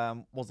into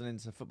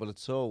football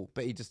at all.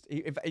 But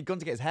he'd gone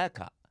to get his hair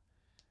cut,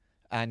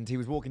 and he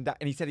was walking down.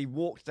 And he said he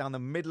walked down the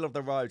middle of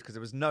the road because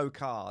there was no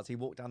cars. He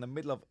walked down the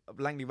middle of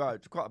Langley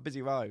Road, quite a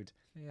busy road,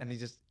 Yeah. and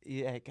he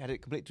had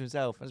it complete to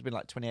himself. It's been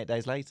like 28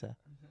 days later.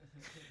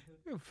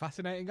 You're a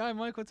fascinating guy,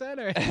 Michael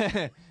Turner.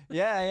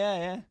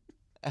 yeah.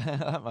 I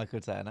like Michael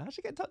Turner. I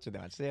should get in touch with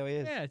him. Actually, see how he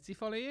is. Yeah, does he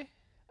follow you?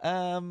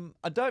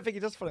 I don't think he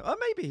does follow. Oh,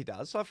 maybe he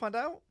does. So I find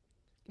out.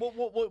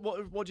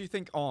 What do you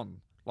think on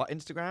like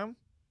Instagram?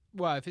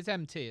 Well, if it's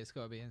MT, it's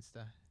got to be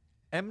Insta.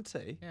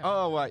 MT. Yeah.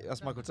 Oh wait,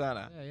 that's Michael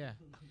Turner. Yeah.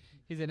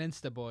 He's an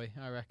Insta boy,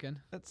 I reckon.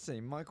 Let's see,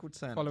 Michael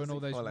Turner. Following Does he all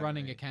those follow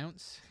running me?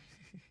 accounts.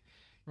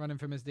 Running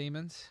from his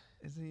demons.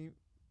 Is he?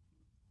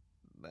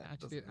 That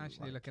Actually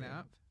doesn't look looking it him.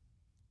 up.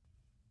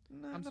 No,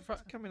 I'm nothing's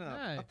surprised- coming up.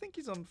 no. I think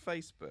he's on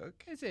Facebook.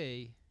 Is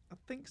he? I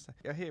think so.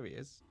 Yeah, here he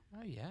is.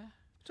 Oh, yeah.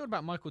 Talked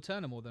about Michael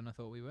Turner more than I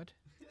thought we would.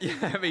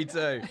 Yeah, me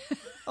too.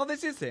 Oh,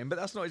 this is him, but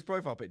that's not his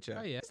profile picture.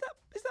 Oh, yeah.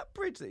 Is that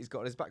bridge that he's got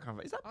in his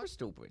background? Is that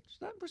Bristol Bridge? Is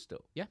that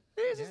Bristol? Yeah.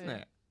 It is, Yeah, isn't yeah.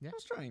 it? Yeah. How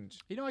strange.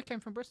 You know, I came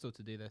from Bristol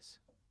to do this.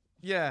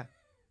 Yeah.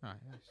 Right,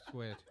 that's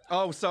weird.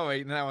 Oh,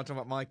 sorry. Now I'm talking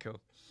about Michael.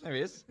 There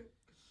he is.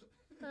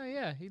 Oh,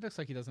 yeah. He looks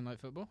like he doesn't like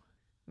football.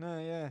 No,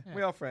 yeah. Yeah.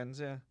 We are friends,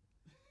 yeah.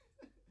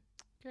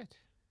 Good.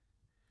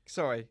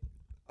 Sorry.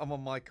 I'm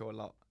on Michael a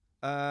lot.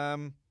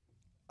 I'm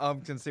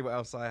going to see what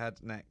else I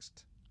had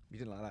next. You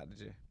didn't like that, did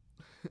you?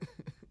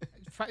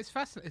 It's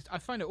fascinating. I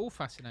find it all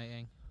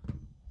fascinating.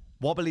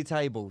 Wobbly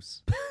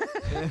tables.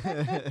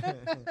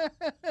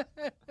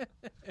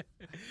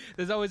 There's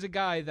There's always a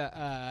guy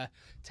that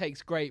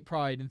takes great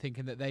pride in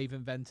thinking that they've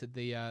invented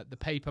the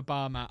paper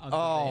bar mat. Under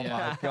Oh the,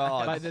 my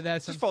god! Like that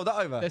there's some Just fold that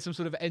over. there's some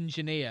sort of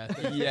engineer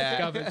that Yeah.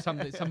 discovered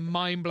something, some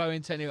mind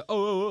blowing technique.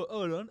 Oh,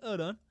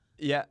 hold on.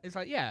 Yeah. It's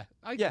like I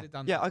could Yeah, have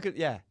done yeah, that. I could.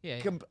 Yeah, Yeah,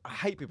 I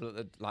hate people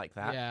that are like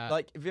that. Yeah.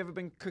 Like, have you ever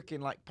been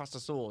cooking like pasta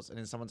sauce and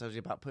then someone tells you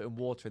about putting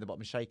water in the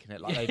bottom and shaking it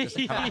like they just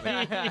come out of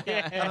it?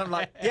 Yeah. And I'm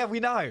like, yeah, we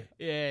know.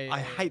 Yeah, I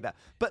hate that.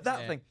 But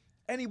that Yeah. thing,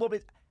 any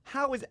wobbly.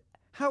 How is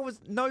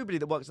nobody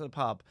that works at the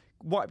pub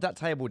wiped that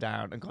table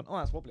down and gone, oh,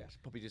 that's wobbly. I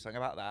should probably do something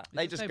about that.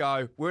 They It's just no-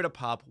 go, we're at a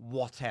pub,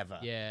 whatever.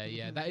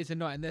 Yeah, that is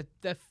annoying.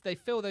 They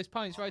fill those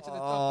pints right at the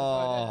top. Oh as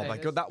well, my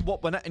don't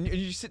they? god! And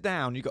you sit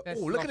down, you go, They're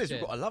oh look at this, we've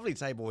slotted. got a lovely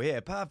table here,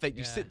 perfect.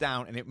 You Yeah. sit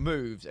down and it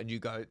moves, and you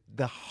go,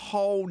 the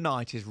whole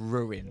night is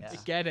ruined. I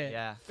get it.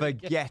 Yeah.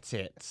 Forget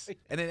it.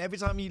 And then every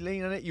time you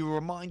lean on it, you're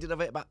reminded of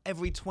it about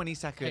every 20 Table's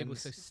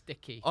seconds. so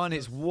sticky. And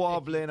it's So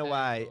wobbling sticky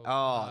away. table.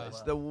 Oh,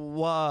 it's the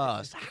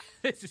worst.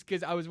 This is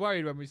because I was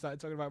worried when we started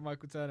talking about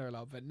Michael Turner a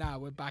lot, but now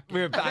we're back.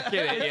 We're back in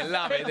it. You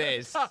love it.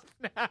 This.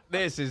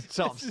 This is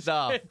top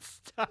stuff. Good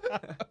stuff.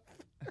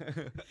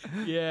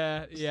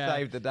 Yeah.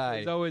 Save the day.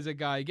 There's always a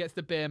guy. He gets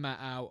the beer mat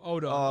out.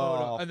 Hold on.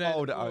 Oh, And then,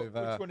 fold it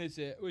over. Which one is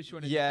it? Which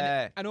one is it?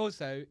 Yeah. And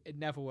also, it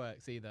never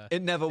works either.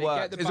 It never They get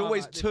works. the There's bar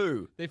always mat,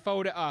 two. They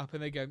fold it up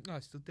and they go, no,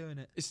 I'm still doing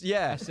it. It's,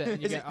 yeah. That's it.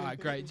 And you Is go, it- all right,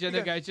 great.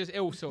 They go, just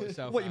it'll sort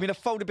itself What, out. you mean a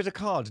folded bit of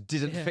card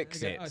didn't Yeah, fix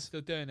they go, it? I'm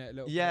still doing it a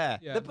little Yeah,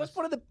 bit. that's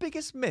one of the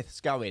biggest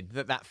myths going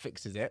that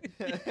fixes it,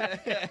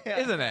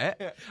 isn't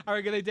it? I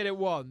reckon they did it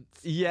once.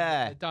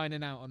 Yeah. They're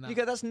dining out on that. You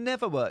go, that's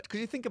never worked because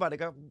you think about it,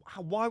 go,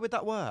 why would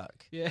that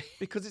work? Yeah.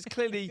 Because it's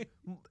clearly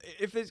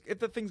if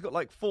the thing's got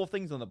like 4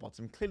 things on the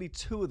bottom, clearly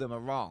 2 of them are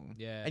wrong.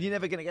 Yeah. and you're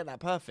never gonna get that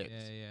perfect.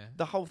 Yeah.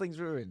 The whole thing's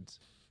ruined.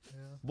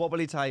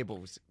 Wobbly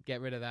tables,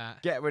 Get rid of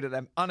that. get rid of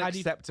them.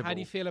 Unacceptable. How do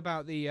you feel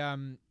about the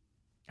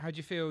how do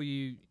you feel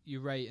you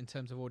rate in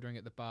terms of ordering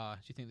at the bar?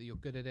 Do you think that you're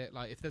good at it?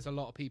 Like if there's a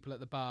lot of people at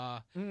the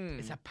bar,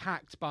 it's a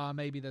packed bar,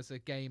 maybe there's a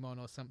game on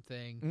or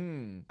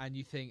something, and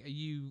you think,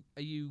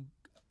 are you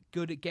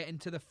good at getting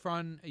to the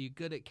front? Are you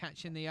good at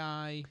catching the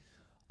eye?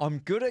 I'm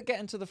good at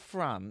getting to the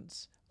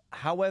front.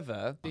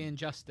 However, The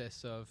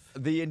injustice of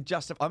the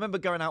injustice. I remember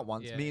going out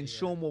once. Yeah, Me and yeah.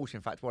 Sean Walsh,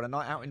 in fact, were on a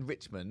night out in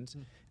Richmond,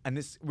 and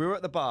we were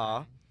at the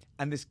bar,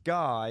 and this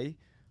guy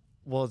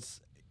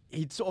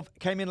he'd sort of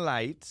came in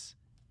late,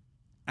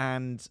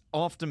 and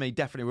after me,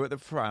 definitely, we were at the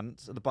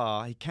front of the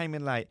bar. He came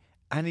in late,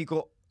 and he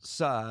got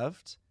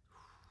served,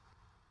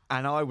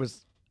 and I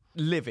was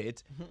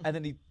livid. And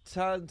then he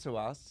turned to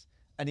us,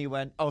 and he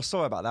went, "Oh,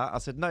 sorry about that." I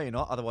said, "No, you're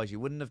not. Otherwise, you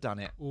wouldn't have done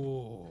it."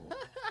 oh,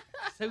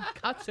 so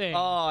cutting.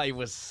 Oh, he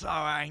was so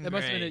angry. There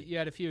must have been you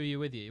had a few of you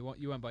with you.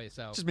 You weren't by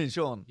yourself. Just me and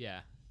Sean.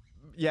 Yeah.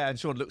 Yeah, and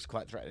Sean looks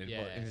quite threatening.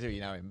 Yeah. Until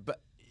you know him,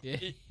 but. Yeah.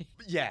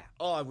 Yeah.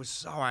 Oh, I was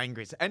so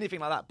angry. So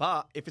anything like that.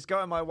 But if it's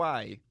going my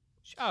way,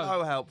 Oh,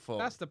 so helpful.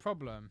 that's the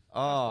problem.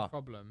 Oh. That's the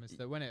problem is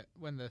that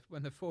when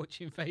the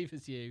fortune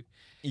favours you.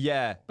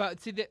 Yeah.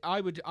 But see, I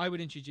would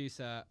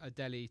introduce a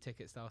Delhi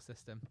ticket style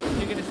system.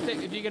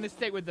 If you're gonna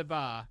stick with the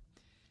bar,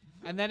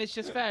 and then it's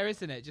just fair,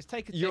 isn't it? Just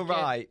take a ticket. You're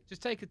right.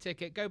 Just take a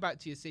ticket, go back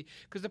to your seat.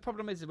 Because the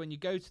problem is that when you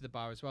go to the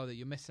bar as well, that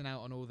you're missing out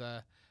on all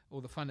the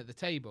fun at the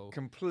table.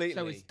 Completely.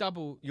 So it's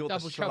double You're the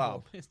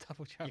trouble. schlub. It's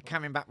double trouble. You're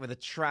coming back with a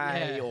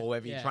tray, Yeah, or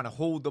whether you're yeah. trying to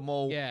hold them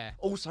all. Yeah.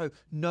 Also,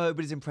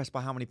 nobody's impressed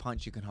by how many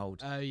pints you can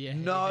hold. Oh yeah.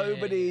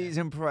 Nobody's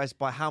impressed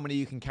by how many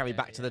you can carry Yeah,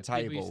 back to the People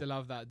table. used to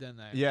love that, didn't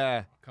they?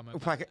 Yeah. Coming A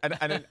back. packet,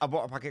 and then I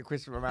bought a packet of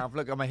crisps from my mouth.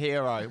 Look, I'm a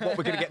hero. What,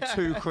 we're going to get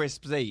 2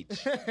 crisps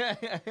each?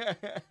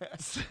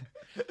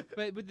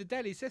 But with the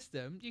Delhi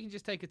system, you can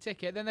just take a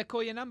ticket, then they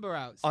call your number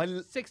out. I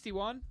l-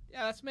 61.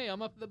 Yeah, that's me.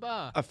 I'm up at the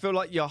bar. I feel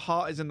like your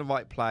heart is in the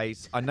right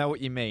place. I know what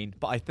you mean.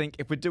 But I think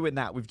if we're doing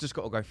that, we've just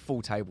got to go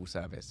full table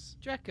service.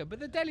 Do you reckon? But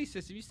the Delhi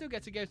system, you still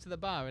get to go to the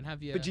bar and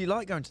have your. But do you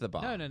like going to the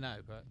bar? No.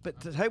 But But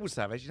the table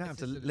service, you don't have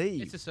to it's a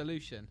leave. It's a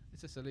solution.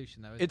 It's a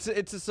solution, though. Isn't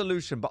It's a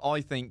solution, but I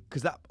think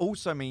because that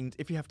also means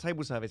if you have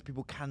table service,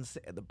 people can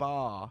sit at the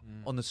bar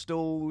on the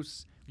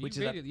stools, it? which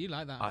you is really, you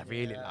like that? I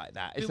really like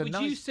that. It's But a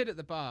would you nice. sit at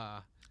the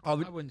bar? I I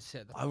would. wouldn't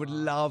sit at the bar. I would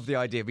love the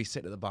idea of we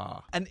sit at the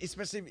bar, and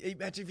especially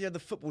imagine if you had the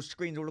football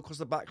screens all across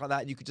the back like that,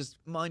 and you could just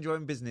mind your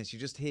own business. You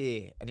just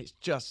hear, and it's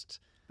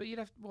just But you'd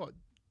have what?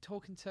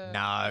 Talking to.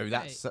 no.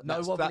 That's No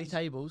that's, wobbly that's,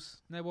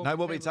 tables. No no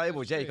wobbly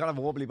tables. Yeah, you can't have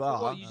a wobbly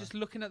bar. What, are you just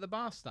looking at the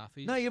bar stuff? Are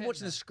you No, just you're sitting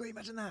watching there? the screen.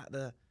 Imagine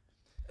that.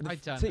 I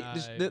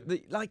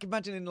don't like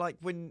imagining like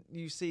when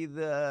you see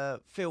the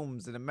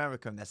films in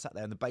America and they're sat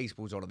there and the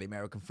baseball's on or the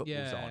American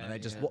football's on and they're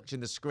just Yeah. watching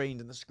the screen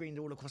and the screen's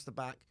all across the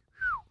back.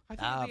 I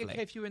think it'd be Lovely.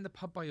 okay if you were in the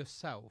pub by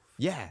yourself.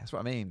 Yeah, that's what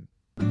I mean.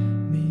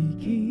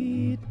 Make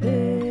it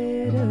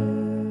better.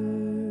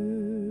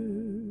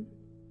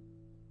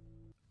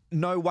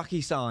 No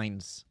wacky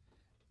signs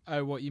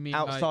Oh, what you mean?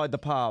 outside the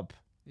pub.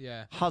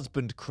 Yeah.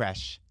 Husband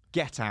crash.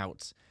 Get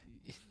out.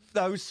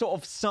 Those sort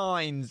of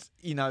signs,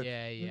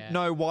 Yeah.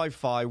 no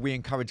Wi-Fi, we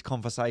encourage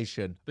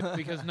conversation. But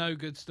because no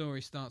good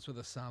story starts with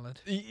a salad.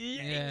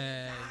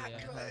 Yeah,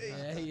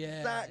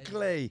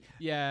 Exactly.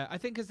 Yeah, I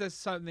think because there's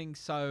something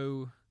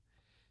so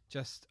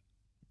just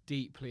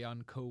deeply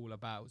uncool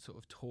about sort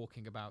of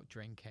talking about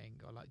drinking,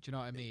 or like, do you know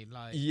what I mean?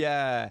 Like,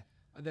 Yeah.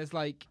 there's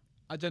like,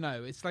 I don't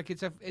know. It's like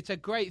it's a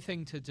great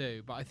thing to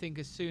do, but I think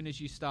as soon as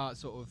you start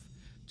sort of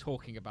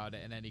talking about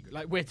it in any,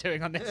 like we're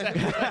doing on this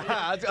episode,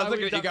 I was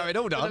looking at you going,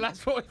 hold for the on.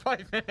 last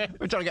 45 minutes.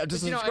 We're trying to get them to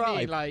Do you know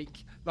subscribe. what I mean?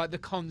 Like the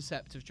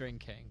concept of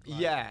drinking. Like,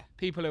 Yeah.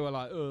 people who are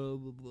like, oh,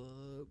 blah,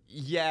 blah.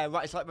 Yeah,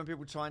 right. It's like when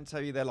people try and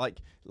tell you they're like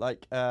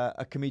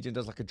a comedian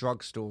does like a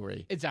drug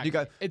story. Exactly. You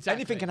go, Exactly.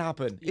 anything can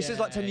happen. It's just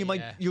like telling you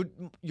Yeah.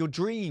 your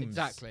dreams.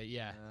 Exactly.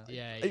 Yeah.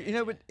 Yeah.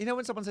 You know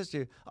when someone says to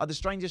you, the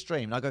strangest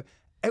dream, and I go,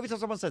 every time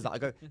someone says that, I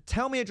go,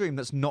 tell me a dream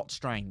that's not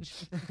strange.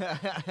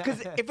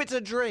 Because if it's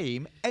a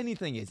dream,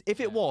 anything is. If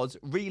it was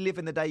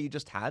reliving the day you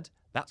just had,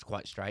 that's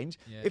quite strange.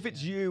 Yeah, If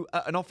it's you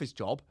at an office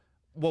job,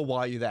 well, why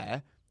are you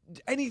there?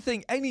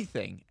 Anything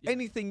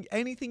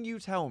you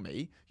tell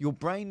me, your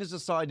brain has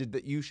decided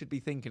that you should be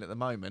thinking at the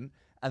moment,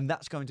 and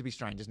that's going to be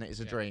strange, isn't it? It's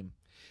a dream.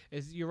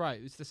 You're right.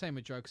 It's the same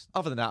with drugs.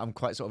 Other than that, I'm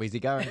quite sort of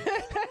easygoing.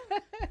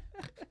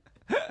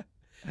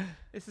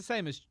 It's the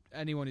same as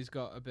anyone who's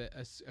got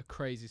a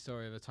crazy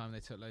story of a time they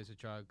took loads of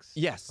drugs.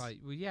 Yes. It's like,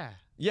 well, yeah.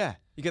 Yeah,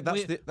 you get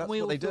that's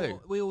what they do.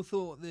 We all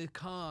thought the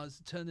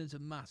cars turned into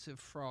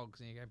massive frogs,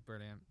 and you go,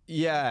 brilliant.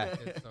 Yeah,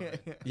 Good story.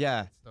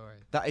 yeah. Good story.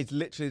 That is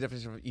literally the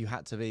definition of you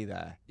had to be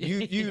there.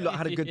 You lot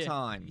had a good Yeah,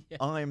 time. yeah.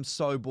 I am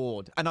so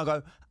bored. And I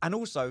go, and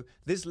also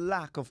this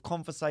lack of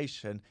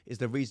conversation is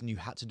the reason you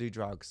had to do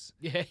drugs.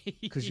 Yeah.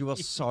 Because you are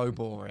so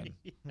boring.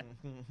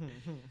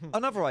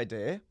 Another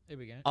idea, Here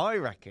we go. I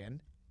reckon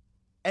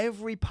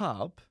every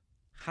pub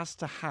has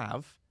to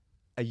have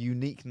a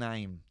unique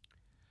name.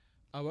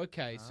 Oh,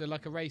 okay. So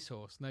like a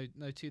racehorse. No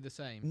two the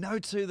same. No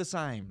two the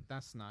same.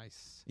 That's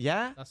nice.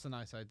 Yeah? That's a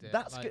nice idea.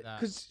 That's I like good that.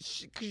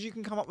 because you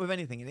can come up with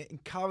anything and it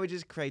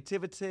encourages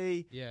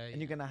creativity. Yeah,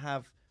 And you're going to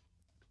have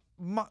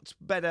much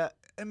better.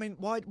 I mean,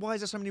 why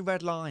is there so many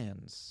red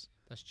lions?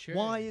 That's true.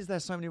 Why is there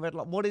so many red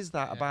lions? What is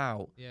that Yeah.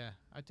 about? Yeah,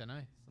 I don't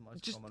know. The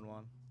most Just- common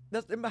one.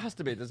 It has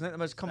to be, doesn't it? The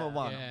most common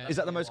one. Yeah. Is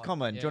that the Yeah, most one.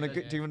 common? Yeah,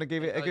 do you want to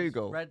give it a goes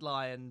Google? Red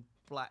lion,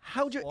 black.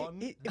 How do you?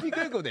 swan. If you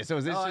Google this, or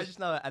is this Oh, I just? just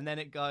know it, and then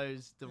it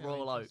goes. The Yeah,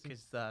 Royal Oak interesting. is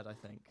third, I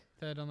think.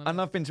 Third on the And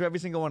list. I've been to every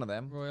single one of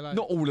them. Royal Oak.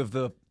 Not all of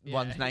the Yeah.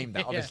 ones named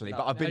that, Yeah. obviously, No,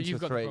 but I've no, been to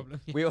you've got the 3.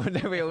 problem. We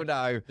all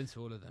know. Been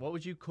to all of them. What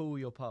would you call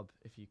your pub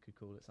if you could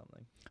call it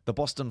something? The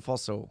Boston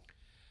Fossil.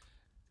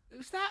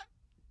 Was that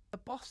a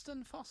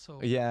Boston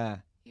Fossil?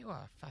 Yeah. You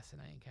are a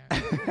fascinating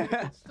character.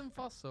 Boston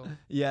Fossil.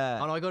 Yeah.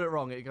 Oh no, I got it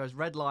wrong. It goes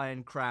Red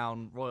Lion,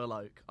 Crown, Royal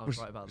Oak. I was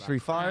right about Should we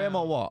that. fire him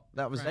or what?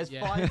 That was. Right. There's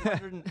Yeah.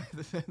 500.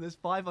 There's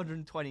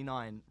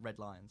 529 Red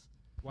Lions.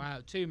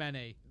 Wow, too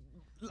many.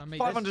 I mean,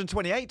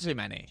 528 too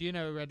many. do you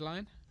know a red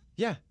line?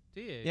 Yeah.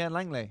 Do you? Yeah,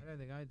 Langley. I don't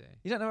think I do.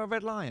 You don't know a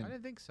red lion? I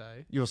don't think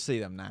so. You'll see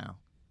them now.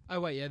 Oh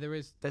wait, yeah, there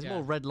is. There's yeah.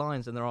 more red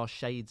lions than there are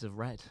shades of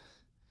red.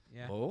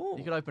 Yeah. Oh.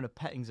 You could open a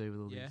petting zoo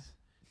with all Yeah. these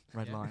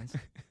red Yeah. lions.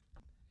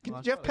 Do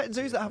Well, you have I thought pet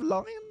zoos that have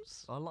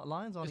lions?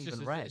 Lions aren't It's even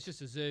just, red. it's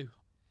just a zoo.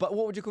 But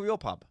what would you call your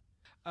pub?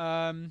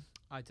 I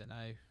don't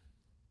know.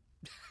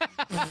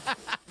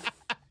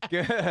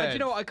 Good. Do you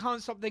know what? I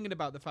can't stop thinking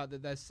about the fact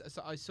that there's.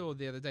 So I saw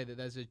the other day that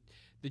there's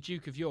the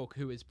Duke of York,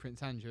 who is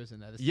Prince Andrew, isn't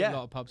there? There's Yeah. a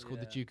lot of pubs called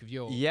the Yeah. Duke of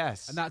York.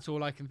 Yes. And that's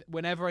all I can.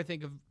 Whenever I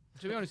think of,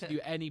 to be honest with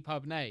you, any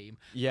pub name,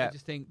 Yeah. I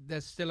just think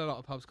there's still a lot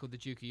of pubs called the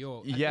Duke of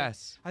York.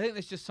 Yes. I think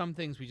there's just some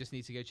things we just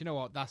need to go. Do you know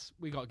what?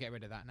 We got to get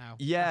rid of that now.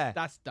 Yeah.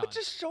 That's done. But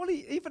just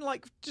surely, even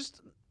like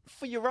just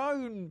for your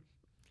own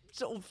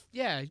sort of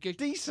yeah. Go,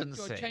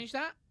 decency. go change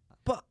that.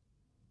 But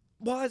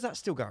why is that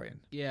still going?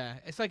 Yeah,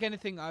 it's like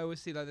anything. I always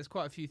see like there's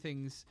quite a few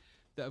things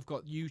that have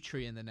got Yew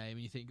Tree in the name,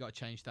 and you think you got to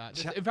change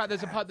that. In fact,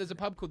 there's a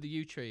pub called the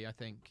Yew Tree, I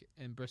think,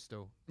 in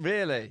Bristol.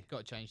 Really? Got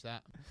to change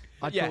that.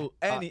 Yeah.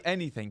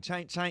 Anything.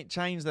 Change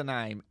the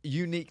name.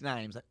 Unique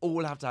names. They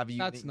all have to have a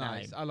unique That's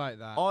nice. name. I like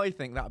that. I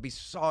think that would be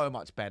so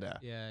much better.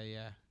 Yeah,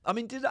 yeah. I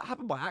mean, did that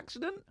happen by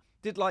accident?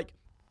 Did like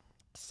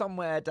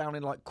somewhere down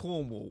in like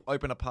Cornwall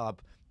open a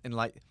pub in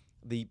like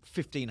the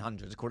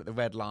 1500s, called it the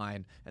Red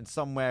Lion, and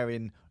somewhere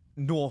in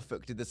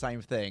Norfolk did the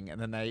same thing,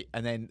 and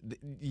then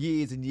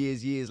years and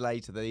years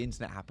later the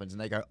internet happens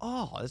and they go,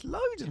 oh, there's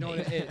loads Do of you know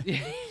what these. it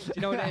is? Do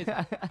you know what it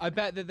is? I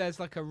bet that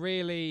there's like a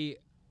really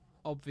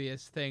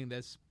obvious thing.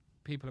 There's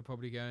people are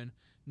probably going,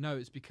 no,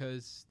 it's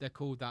because they're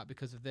called that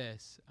because of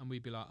this, and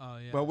we'd be like, oh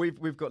yeah. Well,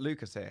 we've got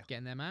Lucas here.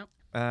 Getting them out.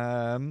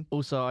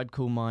 Also, I'd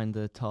call mine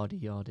the Tardy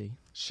Yardy.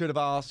 Should have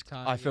asked.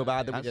 I feel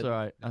bad that we That's didn't. all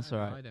right. That's No,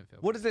 all no, right. I don't feel.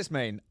 What does this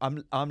mean?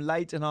 I'm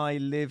late and I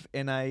live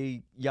in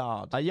a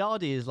yard. A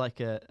yardie is like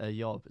a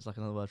yob. It's like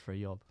another word for a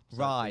yob. So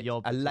Right, it's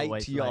yob a that's late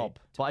always yob.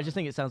 But I just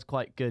think it sounds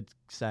quite good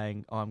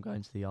saying, "Oh, I'm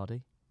going to the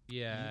yardie."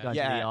 Yeah. Going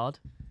to Yeah. the yard.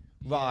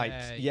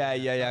 Right. Yeah.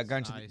 that's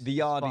Going to nice. the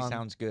yardie fun.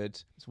 sounds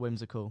good. It's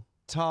whimsical.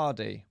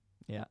 Tardy.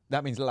 Yeah,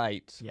 That means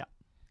late. Yeah.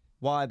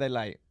 Why are they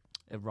late?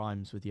 it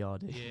rhymes with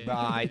yardie. Yeah.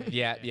 Right.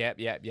 Yeah.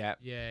 Yeah.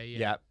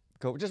 Yeah.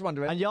 Cool. Just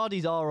wondering. And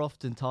yardies are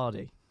often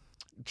tardy.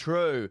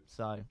 True.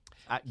 So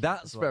actions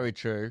That's as well. very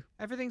true.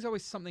 Everything's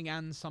always something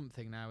and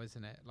something now,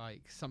 isn't it?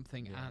 Like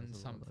something Yeah, and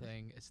there's a lot of those.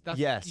 something. That's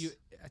Yes.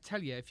 I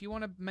tell you, if you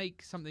want to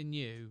make something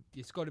new,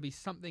 it's got to be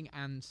something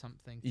and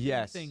something. Two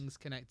Yes. things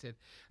connected.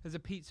 There's a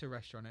pizza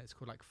restaurant. It's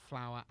called like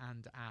Flour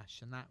and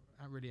Ash, and that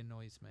really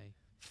annoys me.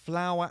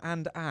 Flour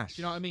and ash.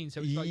 Do you know what I mean? So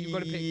it's like you've got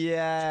to pick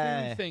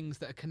Yeah. two things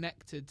that are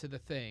connected to the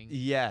thing,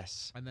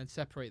 Yes. and then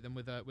separate them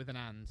with an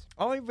and.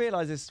 I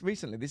realised this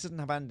recently. This doesn't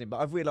have ending, but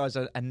I've realised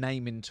a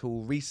naming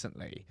tool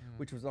recently,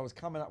 which was I was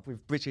coming up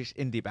with British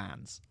indie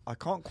bands. I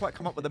can't quite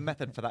come up with a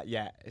method for that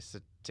yet. It's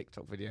a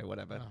TikTok video,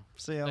 whatever. Oh.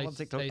 See, I'm on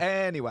Stay- TikTok.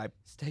 stay- Anyway,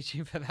 Stay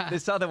tuned for that.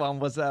 this other one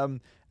was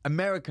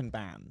American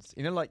bands.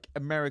 You know, like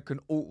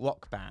American alt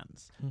rock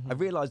bands. I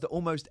realised that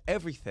almost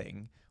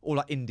everything, or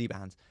like indie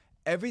bands,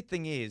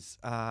 everything is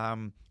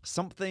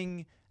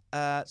something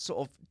sort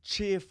of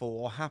cheerful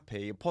or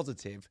happy or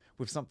positive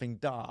with something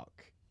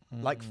dark,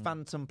 like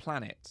Phantom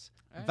Planet,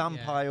 Oh,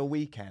 Vampire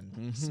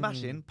Weekend,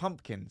 Smashing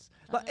Pumpkins.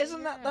 Like, Oh,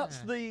 isn't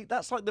that's yeah.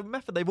 that's like the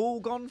method they've all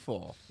gone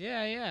for?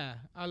 Yeah.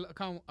 I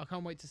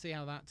can't wait to see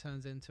how that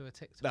turns into a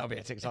TikTok. That'll be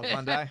a TikTok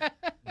one day.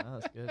 No,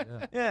 that's good.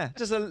 Yeah. Yeah,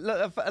 just a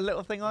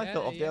little thing I Yeah,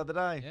 thought of yeah, the other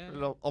day. yeah. A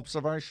little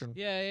observation.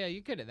 Yeah,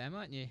 you're good at them,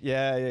 aren't you?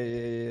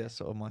 Yeah. That's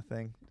sort of my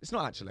thing. It's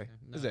not actually,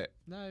 is it?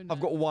 No. I've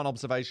got one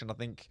observation, I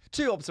think.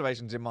 Two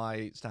observations in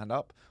my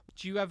stand-up.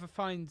 Do you ever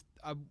find?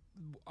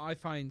 I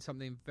find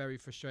something very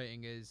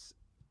frustrating is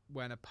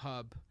when a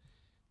pub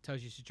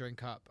tells you to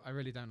drink up. I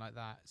really don't like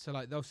that. So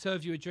like they'll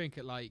serve you a drink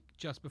at like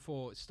just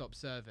before it stops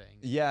serving,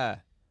 Yeah.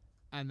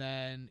 and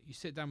then you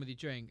sit down with your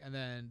drink, and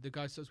then the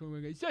guy starts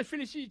going, "Just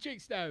finish your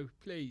drinks now,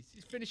 please.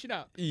 Just finish it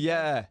up."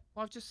 Yeah.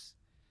 Well, I've just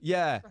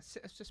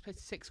paid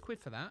 £6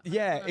 for that.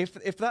 Yeah.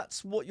 If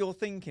that's what your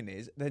thinking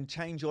is, then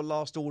change your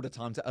last order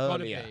time to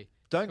Gotta earlier. be.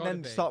 Don't Gotta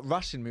then be. start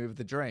rushing me with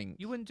the drink.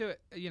 You wouldn't do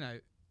it,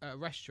 at a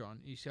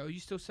restaurant. You say, "Oh, you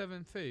still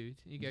serving food?"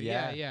 And you go,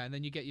 Yeah. "Yeah," and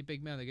then you get your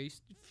big meal. They go,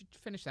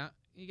 "Finish that.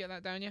 You get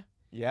that down, yeah."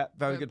 Yeah,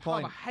 very At a good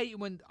pub,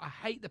 point. I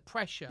hate the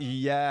pressure.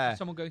 Yeah.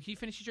 Someone going, "Can you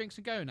finish your drinks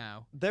and go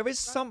now?" There is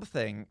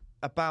something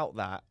about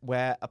that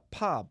where a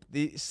pub,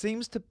 it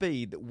seems to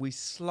be that we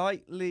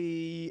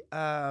slightly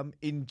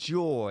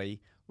enjoy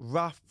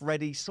rough,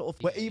 ready sort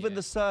of, where even Yeah.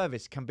 the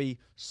service can be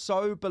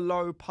so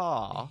below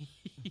par,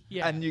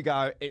 Yeah. and you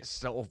go, it's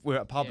sort of, we're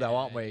at a pub though,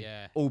 aren't Yeah, we?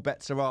 yeah. All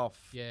bets are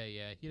off. Yeah.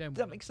 You don't. Does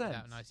that want make it to be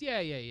sense? Nice.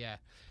 Yeah.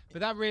 But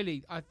that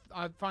really, I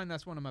find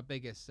that's one of my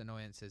biggest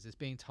annoyances is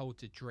being told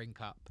to drink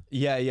up.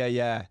 Yeah.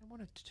 I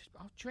want to.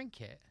 I'll drink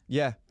it.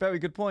 Yeah, very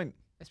good point.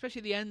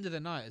 Especially at the end of the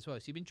night as well.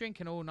 So you've been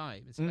drinking all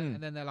night,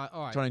 and then they're like,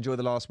 "All right, Trying to enjoy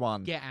the last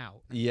one. get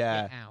out."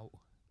 Yeah. Get out.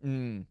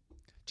 Mm.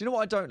 Do you know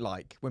what I don't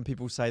like? When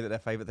people say that their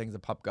favourite thing is a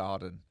pub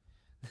garden.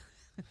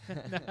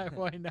 No,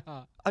 why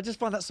not? I just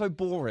find that so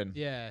boring.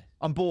 Yeah.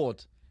 I'm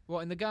bored.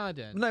 What, in the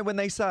garden? No, when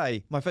they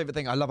say my favourite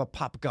thing, I love a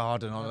pub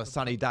garden on a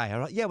sunny day.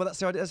 I'm like, yeah, well,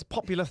 that's a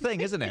popular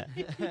thing, isn't it?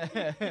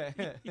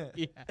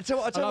 Yeah. So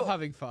I love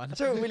having fun.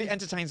 So what really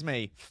entertains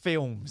me?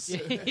 Films. Ooh,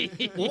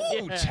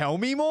 Yeah. tell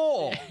me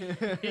more.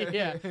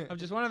 Yeah, I'm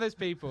just one of those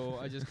people.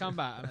 I just come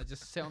back and I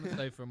just sit on the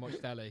sofa and watch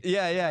telly.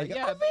 Yeah.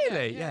 Yeah, Oh,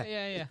 really?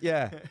 Yeah.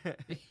 Yeah.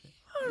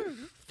 Oh,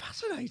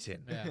 fascinating.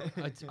 Yeah,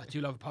 I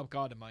do love a pub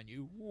garden, mind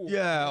you. Ooh.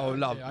 Yeah, oh,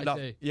 love. I love.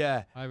 do.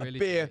 Yeah, I really a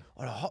beer do.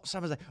 on a hot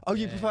summer's day. Oh,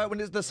 you Yeah. prefer it when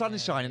the sun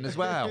is shining as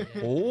well. Yeah.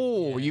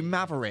 Oh, you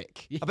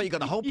maverick! I bet you got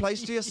the whole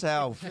place to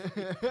yourself.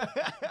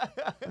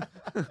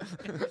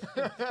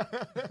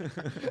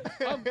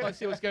 I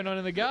see what's going on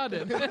in the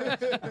garden.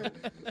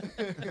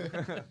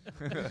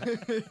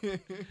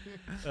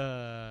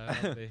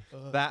 Lovely.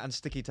 That and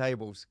sticky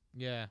tables.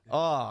 Yeah,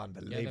 Oh,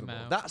 unbelievable.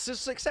 out. That's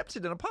just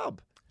accepted in a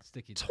pub.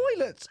 sticky.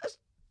 Toilets, as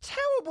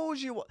terrible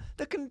as you want.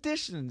 The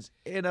conditions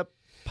in a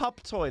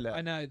pub toilet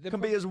I know. The can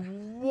be as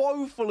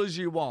woeful as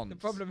you want. The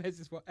problem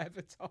is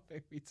whatever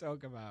topic we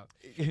talk about,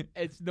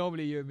 it's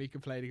normally you and me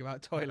complaining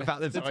about toilet,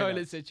 About the toilet.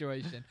 toilet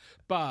situation.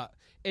 But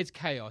it's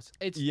chaos.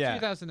 It's Yeah.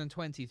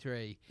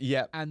 2023.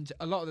 Yeah. And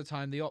a lot of the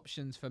time, the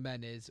options for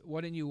men is,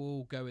 why don't you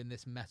all go in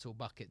this metal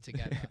bucket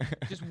together?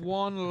 Just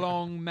one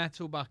long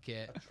metal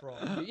bucket.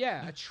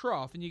 Yeah, a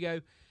trough. And you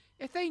go,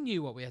 if they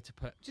knew what we had to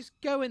put, just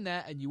go in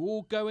there and you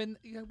all go in.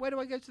 You go, where do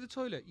I go to the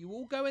toilet? You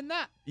all go in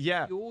that.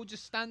 Yeah. You all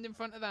just stand in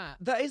front of that.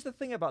 That is the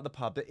thing about the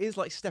pub. It is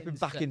like stepping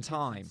back in It's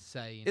time,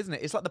 insane. isn't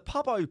it? It's like the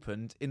pub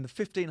opened in the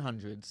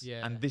 1500s,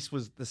 Yeah. and this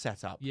was the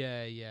setup.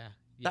 Yeah.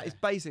 That is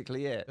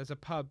basically it. There's a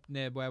pub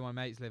near where my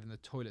mates live, and the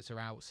toilets are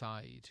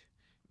outside.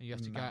 And you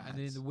have to go, and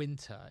then in the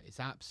winter, it's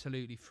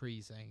absolutely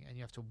freezing, and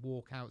you have to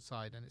walk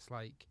outside, and it's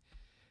like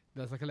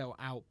there's like a little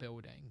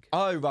outbuilding.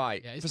 Oh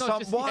right. Yeah, it's For not some,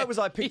 just- why yeah. was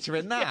I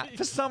picturing that? Yeah.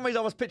 For some reason,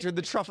 I was picturing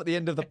the trough at the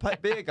end of the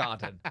beer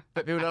garden.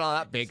 But people don't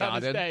like that beer Summer's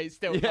garden. day, it's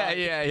still Yeah, dark.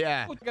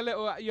 yeah. Like a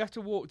little, you have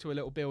to walk to a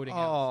little building Oh.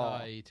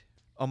 outside.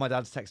 Oh, my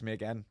dad's texting me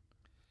again.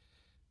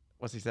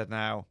 What's he said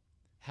now?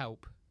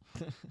 Help.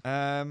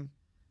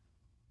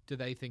 Do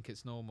they think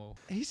it's normal?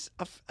 I'm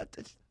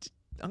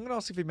going to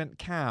ask if he meant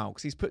cow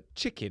because he's put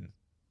chicken.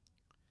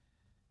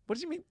 What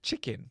does he mean,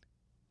 chicken?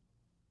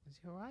 Is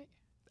he all right?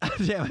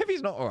 Yeah, maybe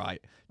he's not all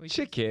right. Well,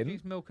 Chicken?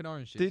 He's milk and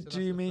oranges. Did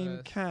you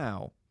mean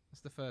cow?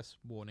 That's the first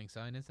warning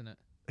sign, isn't it?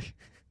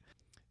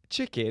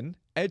 Chicken,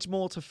 edge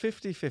more to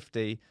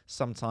 50-50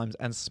 sometimes,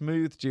 and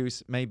smooth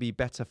juice may be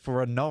better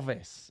for a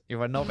novice.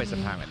 You're a novice,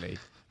 apparently.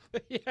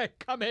 Yeah,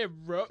 come here,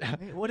 Rook.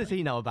 What does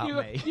he know about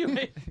me? You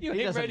He ain't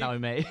doesn't ready. know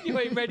me. You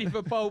ain't ready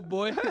for bold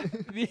boy.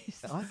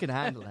 I can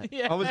handle it.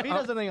 Yeah. He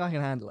doesn't think I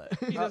can handle it.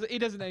 He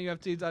doesn't know you have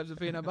 2 types of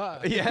peanut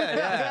butter.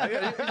 Yeah. You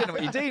don't know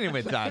what you're dealing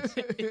with, Dad.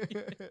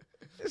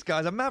 This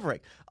guy's a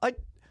maverick. I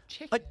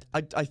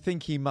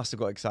think he must have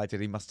got excited.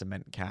 He must have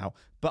meant cow.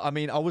 But I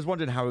mean, I was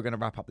wondering how we're going to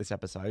wrap up this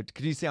episode.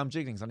 Can you see I'm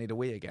jiggling? 'Cause I need a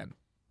wee again.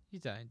 You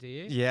don't, do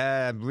you?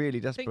 Yeah, I'm really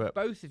I think desperate.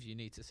 both of you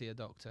need to see a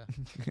doctor.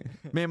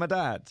 Me and my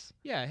dad.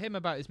 Yeah, him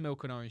about his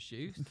milk and orange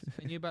juice,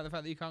 and you about the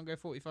fact that you can't go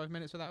 45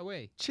 minutes without a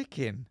wee.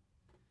 Chicken.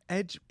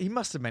 Edge. He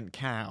must have meant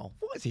cow.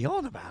 What is he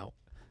on about?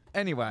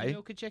 Anyway.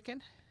 Milk and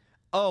chicken?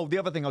 Oh, the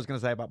other thing I was going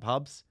to say about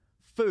pubs.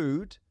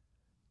 Food.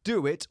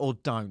 Do it or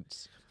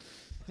don't.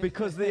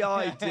 Because the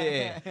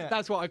idea.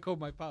 That's what I call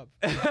my pub.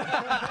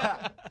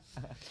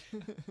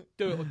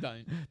 Do it or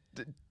don't.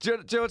 Do you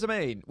know what I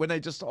mean? When they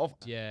just sort of.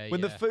 Yeah,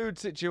 When the yeah. food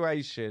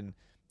situation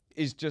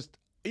is just.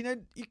 You know,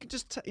 you can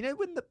just. You know,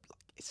 when the.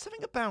 It's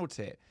something about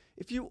it.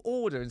 If you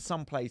order in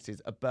some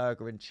places a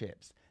burger and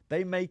chips,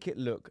 they make it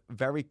look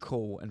very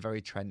cool and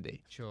very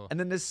trendy. Sure. And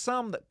then there's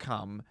some that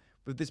come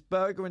with this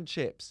burger and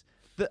chips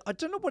that I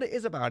don't know what it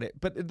is about it,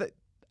 but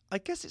I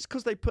guess it's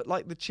because they put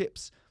like the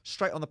chips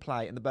straight on the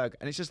plate and the burger,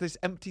 and it's just this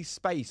empty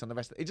space on the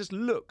rest of it. It just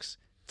looks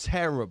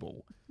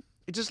terrible.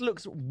 It just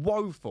looks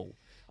woeful.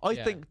 I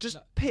Yeah. think just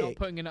Not pick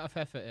putting enough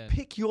effort in.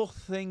 pick your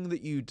thing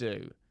that you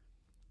do.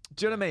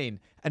 Do you know what I mean?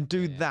 And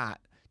do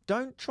that.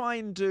 Don't try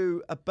and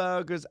do a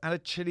burgers and a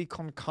chili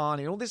con carne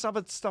and all this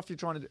other stuff you're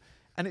trying to do.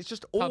 And it's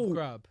just all Pub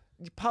grub.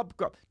 Pub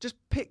grub. Just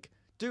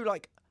do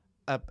like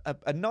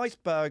a nice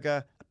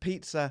burger, a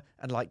pizza,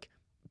 and like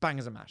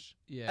bangers and mash.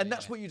 Yeah, and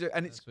that's yeah. what you do.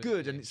 And it's That's what you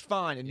good do. and it's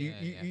fine. And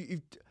Yeah,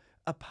 you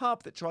a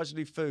pub that tries to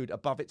do food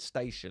above its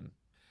station.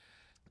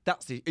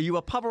 That's the. Are you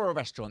a pub or a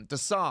restaurant?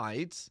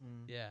 Decide,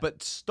 Yeah.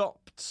 but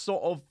stop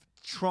sort of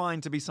trying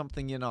to be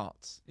something you're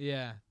not.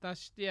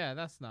 That's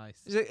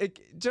nice. Do you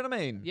know what I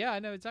mean? Yeah, I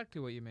know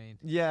exactly what you mean.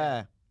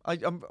 Yeah. I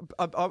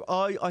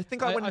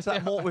think I went I into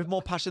that feel- with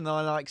more passion than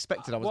I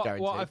expected I was going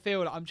what to. I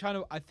feel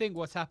like I think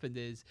what's happened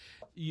is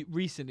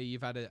recently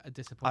you've had a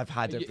disappointment.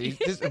 I've had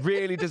a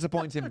really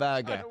disappointing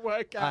burger.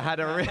 I had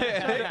a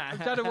I'm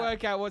trying to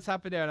work out what's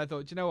happened there, and I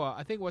thought, do you know what?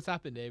 I think what's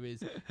happened here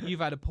is you've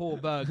had a poor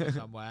burger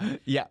somewhere,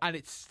 Yeah.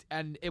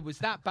 and it was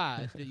that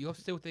bad that you're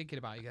still thinking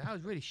about it. You go, that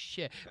was really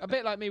shit. A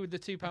bit like me with the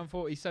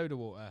 £2.40 soda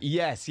water.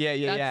 Yes,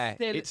 yeah.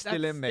 It's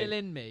still in me. Still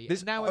in me.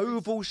 This Now if it's-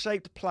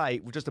 oval-shaped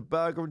plate with just a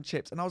burger and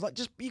chips, and I was like,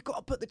 you've got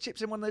to put the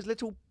chips in one of those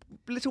little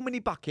mini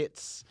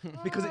buckets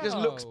because it just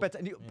looks Oh. better,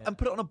 and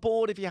put it on a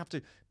board if you have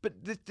to. But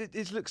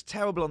this looks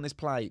terrible on this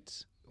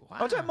plate.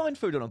 I don't Wow. mind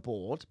food on a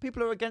board.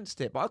 People are against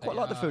it, but I quite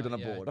like the food on a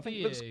yeah. board. I think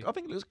Do it looks. you? I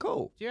think it looks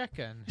cool, Do you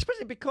reckon?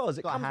 especially because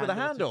it Got comes with a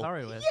handle. to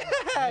hurry with.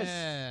 Yes.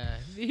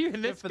 Yeah. You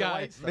and this for the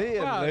guy. weight stuff. Me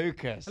and Wow.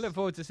 Lucas. I look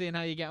forward to seeing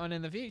how you get on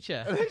in the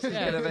future. This is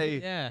going to be.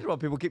 Yeah. This is why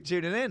people keep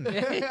tuning in.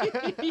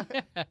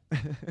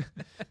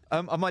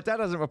 My dad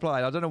hasn't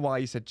replied. I don't know why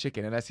he said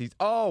chicken unless he's.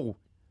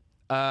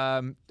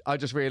 I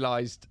just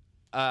realised.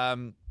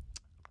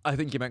 I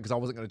think he meant because I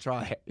wasn't going to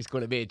try it. It's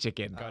going to be a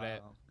chicken. Got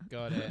it.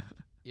 Got it.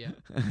 Yeah.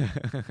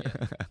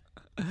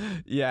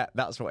 Yeah,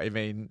 that's what he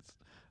means.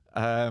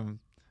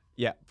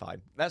 Yeah,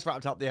 fine. Let's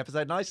wrap up the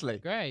episode nicely.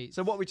 Great.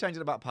 So what are we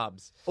changing about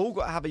pubs? All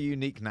got to have a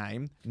unique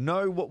name.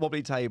 No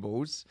wobbly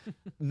tables.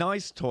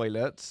 Nice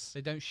toilets.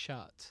 They don't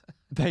shut.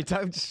 They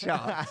don't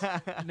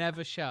shut.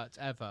 Never shut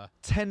ever.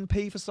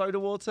 10p for soda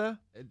water.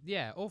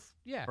 Yeah.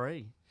 Yeah.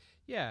 Free.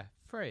 Yeah.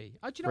 Free.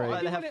 Do you know Free. what?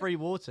 Like they have free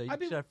water. You I'd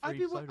be, should have I'd, free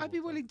be, soda I'd be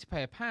water. willing to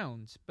pay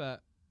 £1,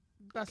 but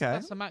that's Okay.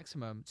 that's the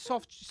maximum.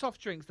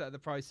 Soft drinks that are the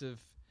price of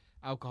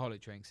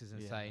alcoholic drinks is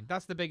insane.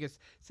 That's the biggest.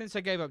 Since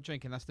I gave up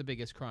drinking, that's the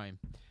biggest crime.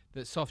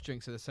 That soft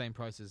drinks are the same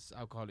price as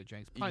alcoholic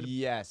drinks.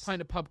 Yes.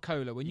 Pint of pub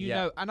cola. When you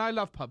Yeah. know, and I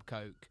love pub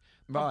coke.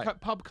 Right.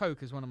 Pub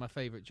coke is one of my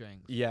favourite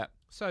drinks. Yeah.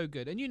 So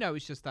good, and you know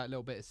it's just that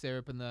little bit of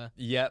syrup and the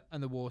Yep.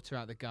 water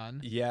out the gun.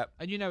 Yep.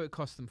 And you know it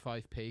costs them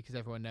 5p because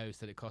everyone knows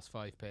that it costs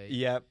 5p.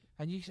 Yep.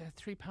 And you said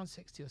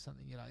 £3.60 or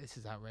something. You're like, this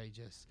is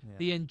outrageous. Yeah.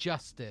 The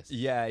injustice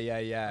Yeah.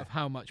 Yeah. of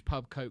how much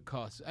pub coke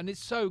costs, and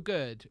it's so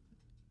good.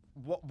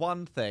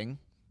 One thing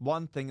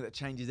that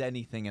changes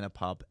anything in a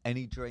pub,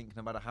 any drink,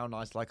 no matter how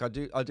nice. Like I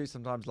do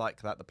sometimes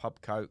like that, the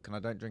pub coke, and I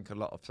don't drink a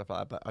lot of stuff like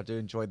that, but I do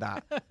enjoy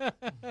that.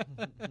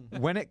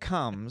 When it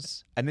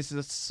comes, and this is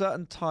a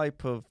certain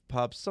type of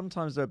pub,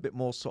 sometimes they're a bit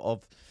more sort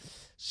of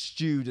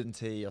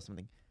studenty or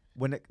something.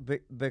 When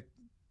the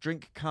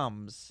drink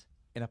comes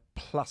in a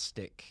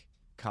plastic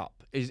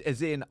cup,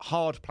 as in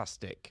hard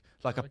plastic,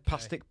 like a Okay.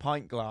 plastic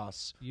pint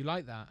glass. You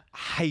like that?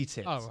 Hate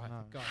it. Oh, right.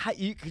 God.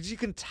 Because you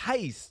can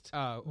taste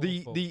Oh, the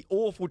awful. the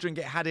awful drink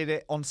it had in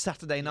it on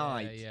Saturday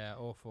night. Yeah,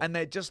 awful. And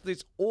they're just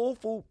this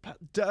awful,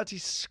 dirty,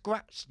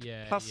 scratched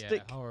Yeah,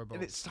 plastic. yeah, horrible.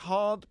 And it's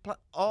hard.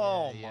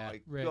 Oh Yeah,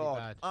 my really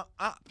god! bad.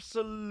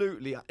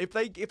 Absolutely. If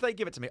they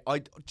give it to me,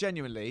 I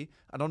genuinely,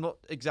 and I'm not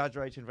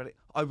exaggerating really,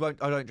 I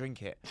don't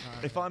drink it.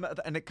 If I'm at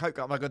and a Coke,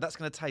 oh my God, that's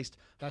going to taste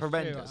That's true.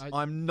 horrendous.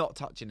 I'm not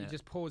touching You it.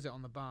 just pours it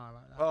on the bar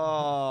like that.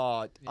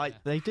 Oh, Yeah.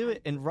 They do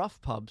it in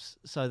rough pubs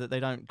so that they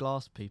don't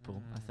glass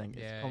people. I think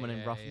yeah, it's common in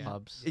yeah, rough yeah.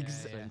 pubs. Yeah,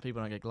 so yeah.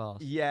 people don't get glass.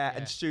 yeah, Yeah.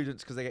 and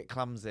students because they get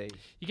clumsy.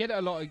 You get it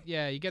a lot of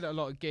you get it a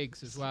lot of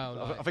gigs as well.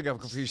 I Like, think I've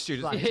confused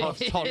students Like-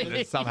 with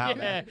toddlers somehow.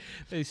 yeah,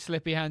 those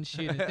slippy hand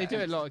students. They do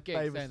it a lot of gigs,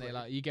 don't they? Famously.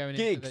 Like you going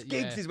Gigs, into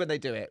the, gigs is when they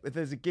do it. If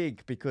there's a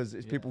gig, because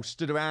it's people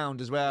stood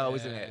around as well,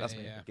 isn't it? That's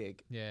Yeah, a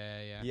gig.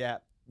 yeah. Yeah,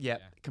 Yeah.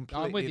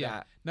 completely I'm with you.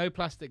 that. No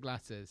plastic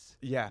glasses.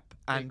 Yeah,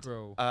 and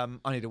rule. I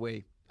need a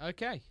wee.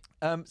 Okay.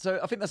 So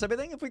I think that's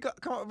everything. Have we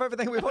come up with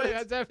everything we wanted?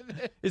 That's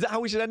everything. Is that how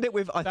we should end it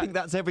with? I think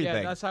that's everything.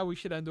 Yeah, that's how we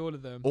should end all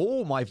of them.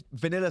 Oh, my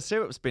vanilla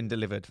syrup's been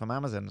delivered from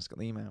Amazon. It's got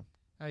the email.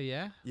 Oh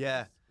yeah.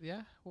 Yeah,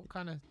 Yeah. What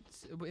kind of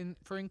in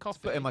coffee?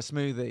 put in my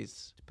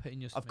smoothies. Put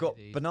in your. I've got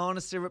smoothies. banana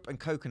syrup and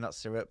coconut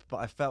syrup, but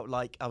I felt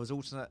like I was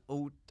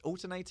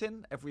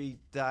alternating every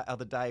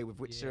other day with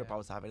which syrup Yeah. I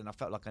was having, and I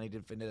felt like I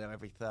needed vanilla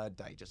every third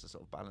day just to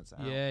sort of balance it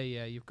out.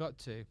 Yeah, you've got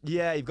to.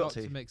 Yeah, you've got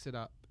to to. mix it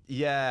up.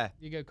 Yeah.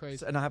 You go crazy.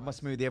 So, and I have my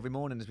otherwise. smoothie every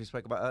morning, as we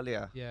spoke about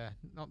earlier. Yeah,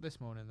 not this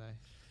morning though.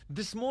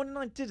 This morning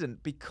I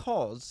didn't,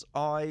 because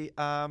I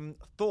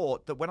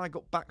thought that when I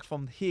got back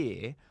from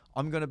here,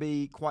 I'm going to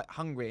be quite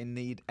hungry and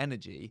need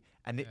energy,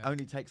 and it Yeah.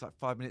 only takes like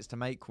 5 minutes to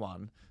make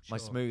one, my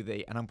Sure.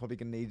 smoothie, and I'm probably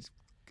going to need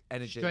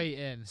energy. Straight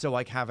in. So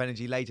I have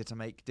energy later to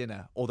make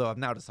dinner, although I've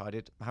now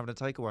decided I'm having a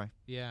takeaway.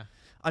 Yeah.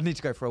 I need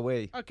to go for a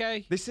wee.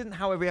 Okay. This isn't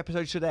how every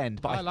episode should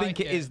end, but I I, like think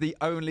it it. is the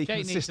only Kate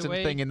needs a consistent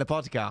wee. thing in the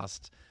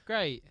podcast.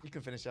 Great. You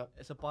can finish up.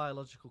 It's a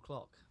biological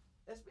clock.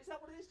 Is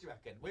that what it is, do you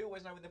reckon? We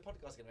always know when the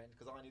podcast is going to end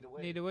because I need a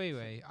wee. Need a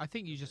wee. I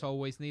think you just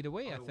always need a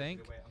wee. I always think.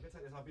 need a wee. I'm going to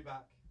take this. I'll be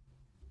back.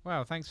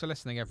 Wow. Thanks for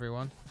listening,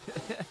 everyone.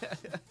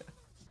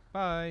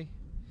 Bye.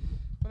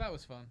 Well, that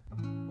was fun.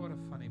 What a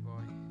funny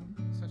boy.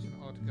 Such an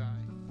odd guy.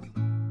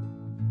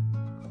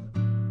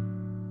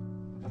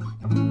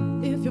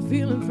 If you're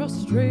feeling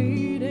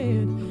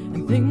frustrated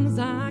and things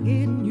are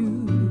getting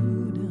you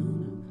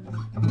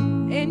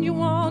down, and you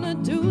wanna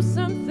do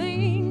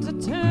something to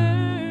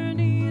turn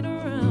it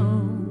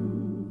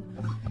around,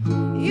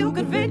 you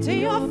could vent to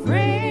your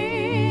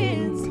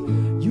friends,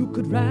 you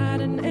could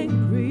write an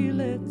angry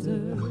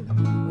letter,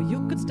 or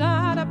you could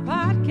start a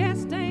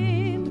podcast and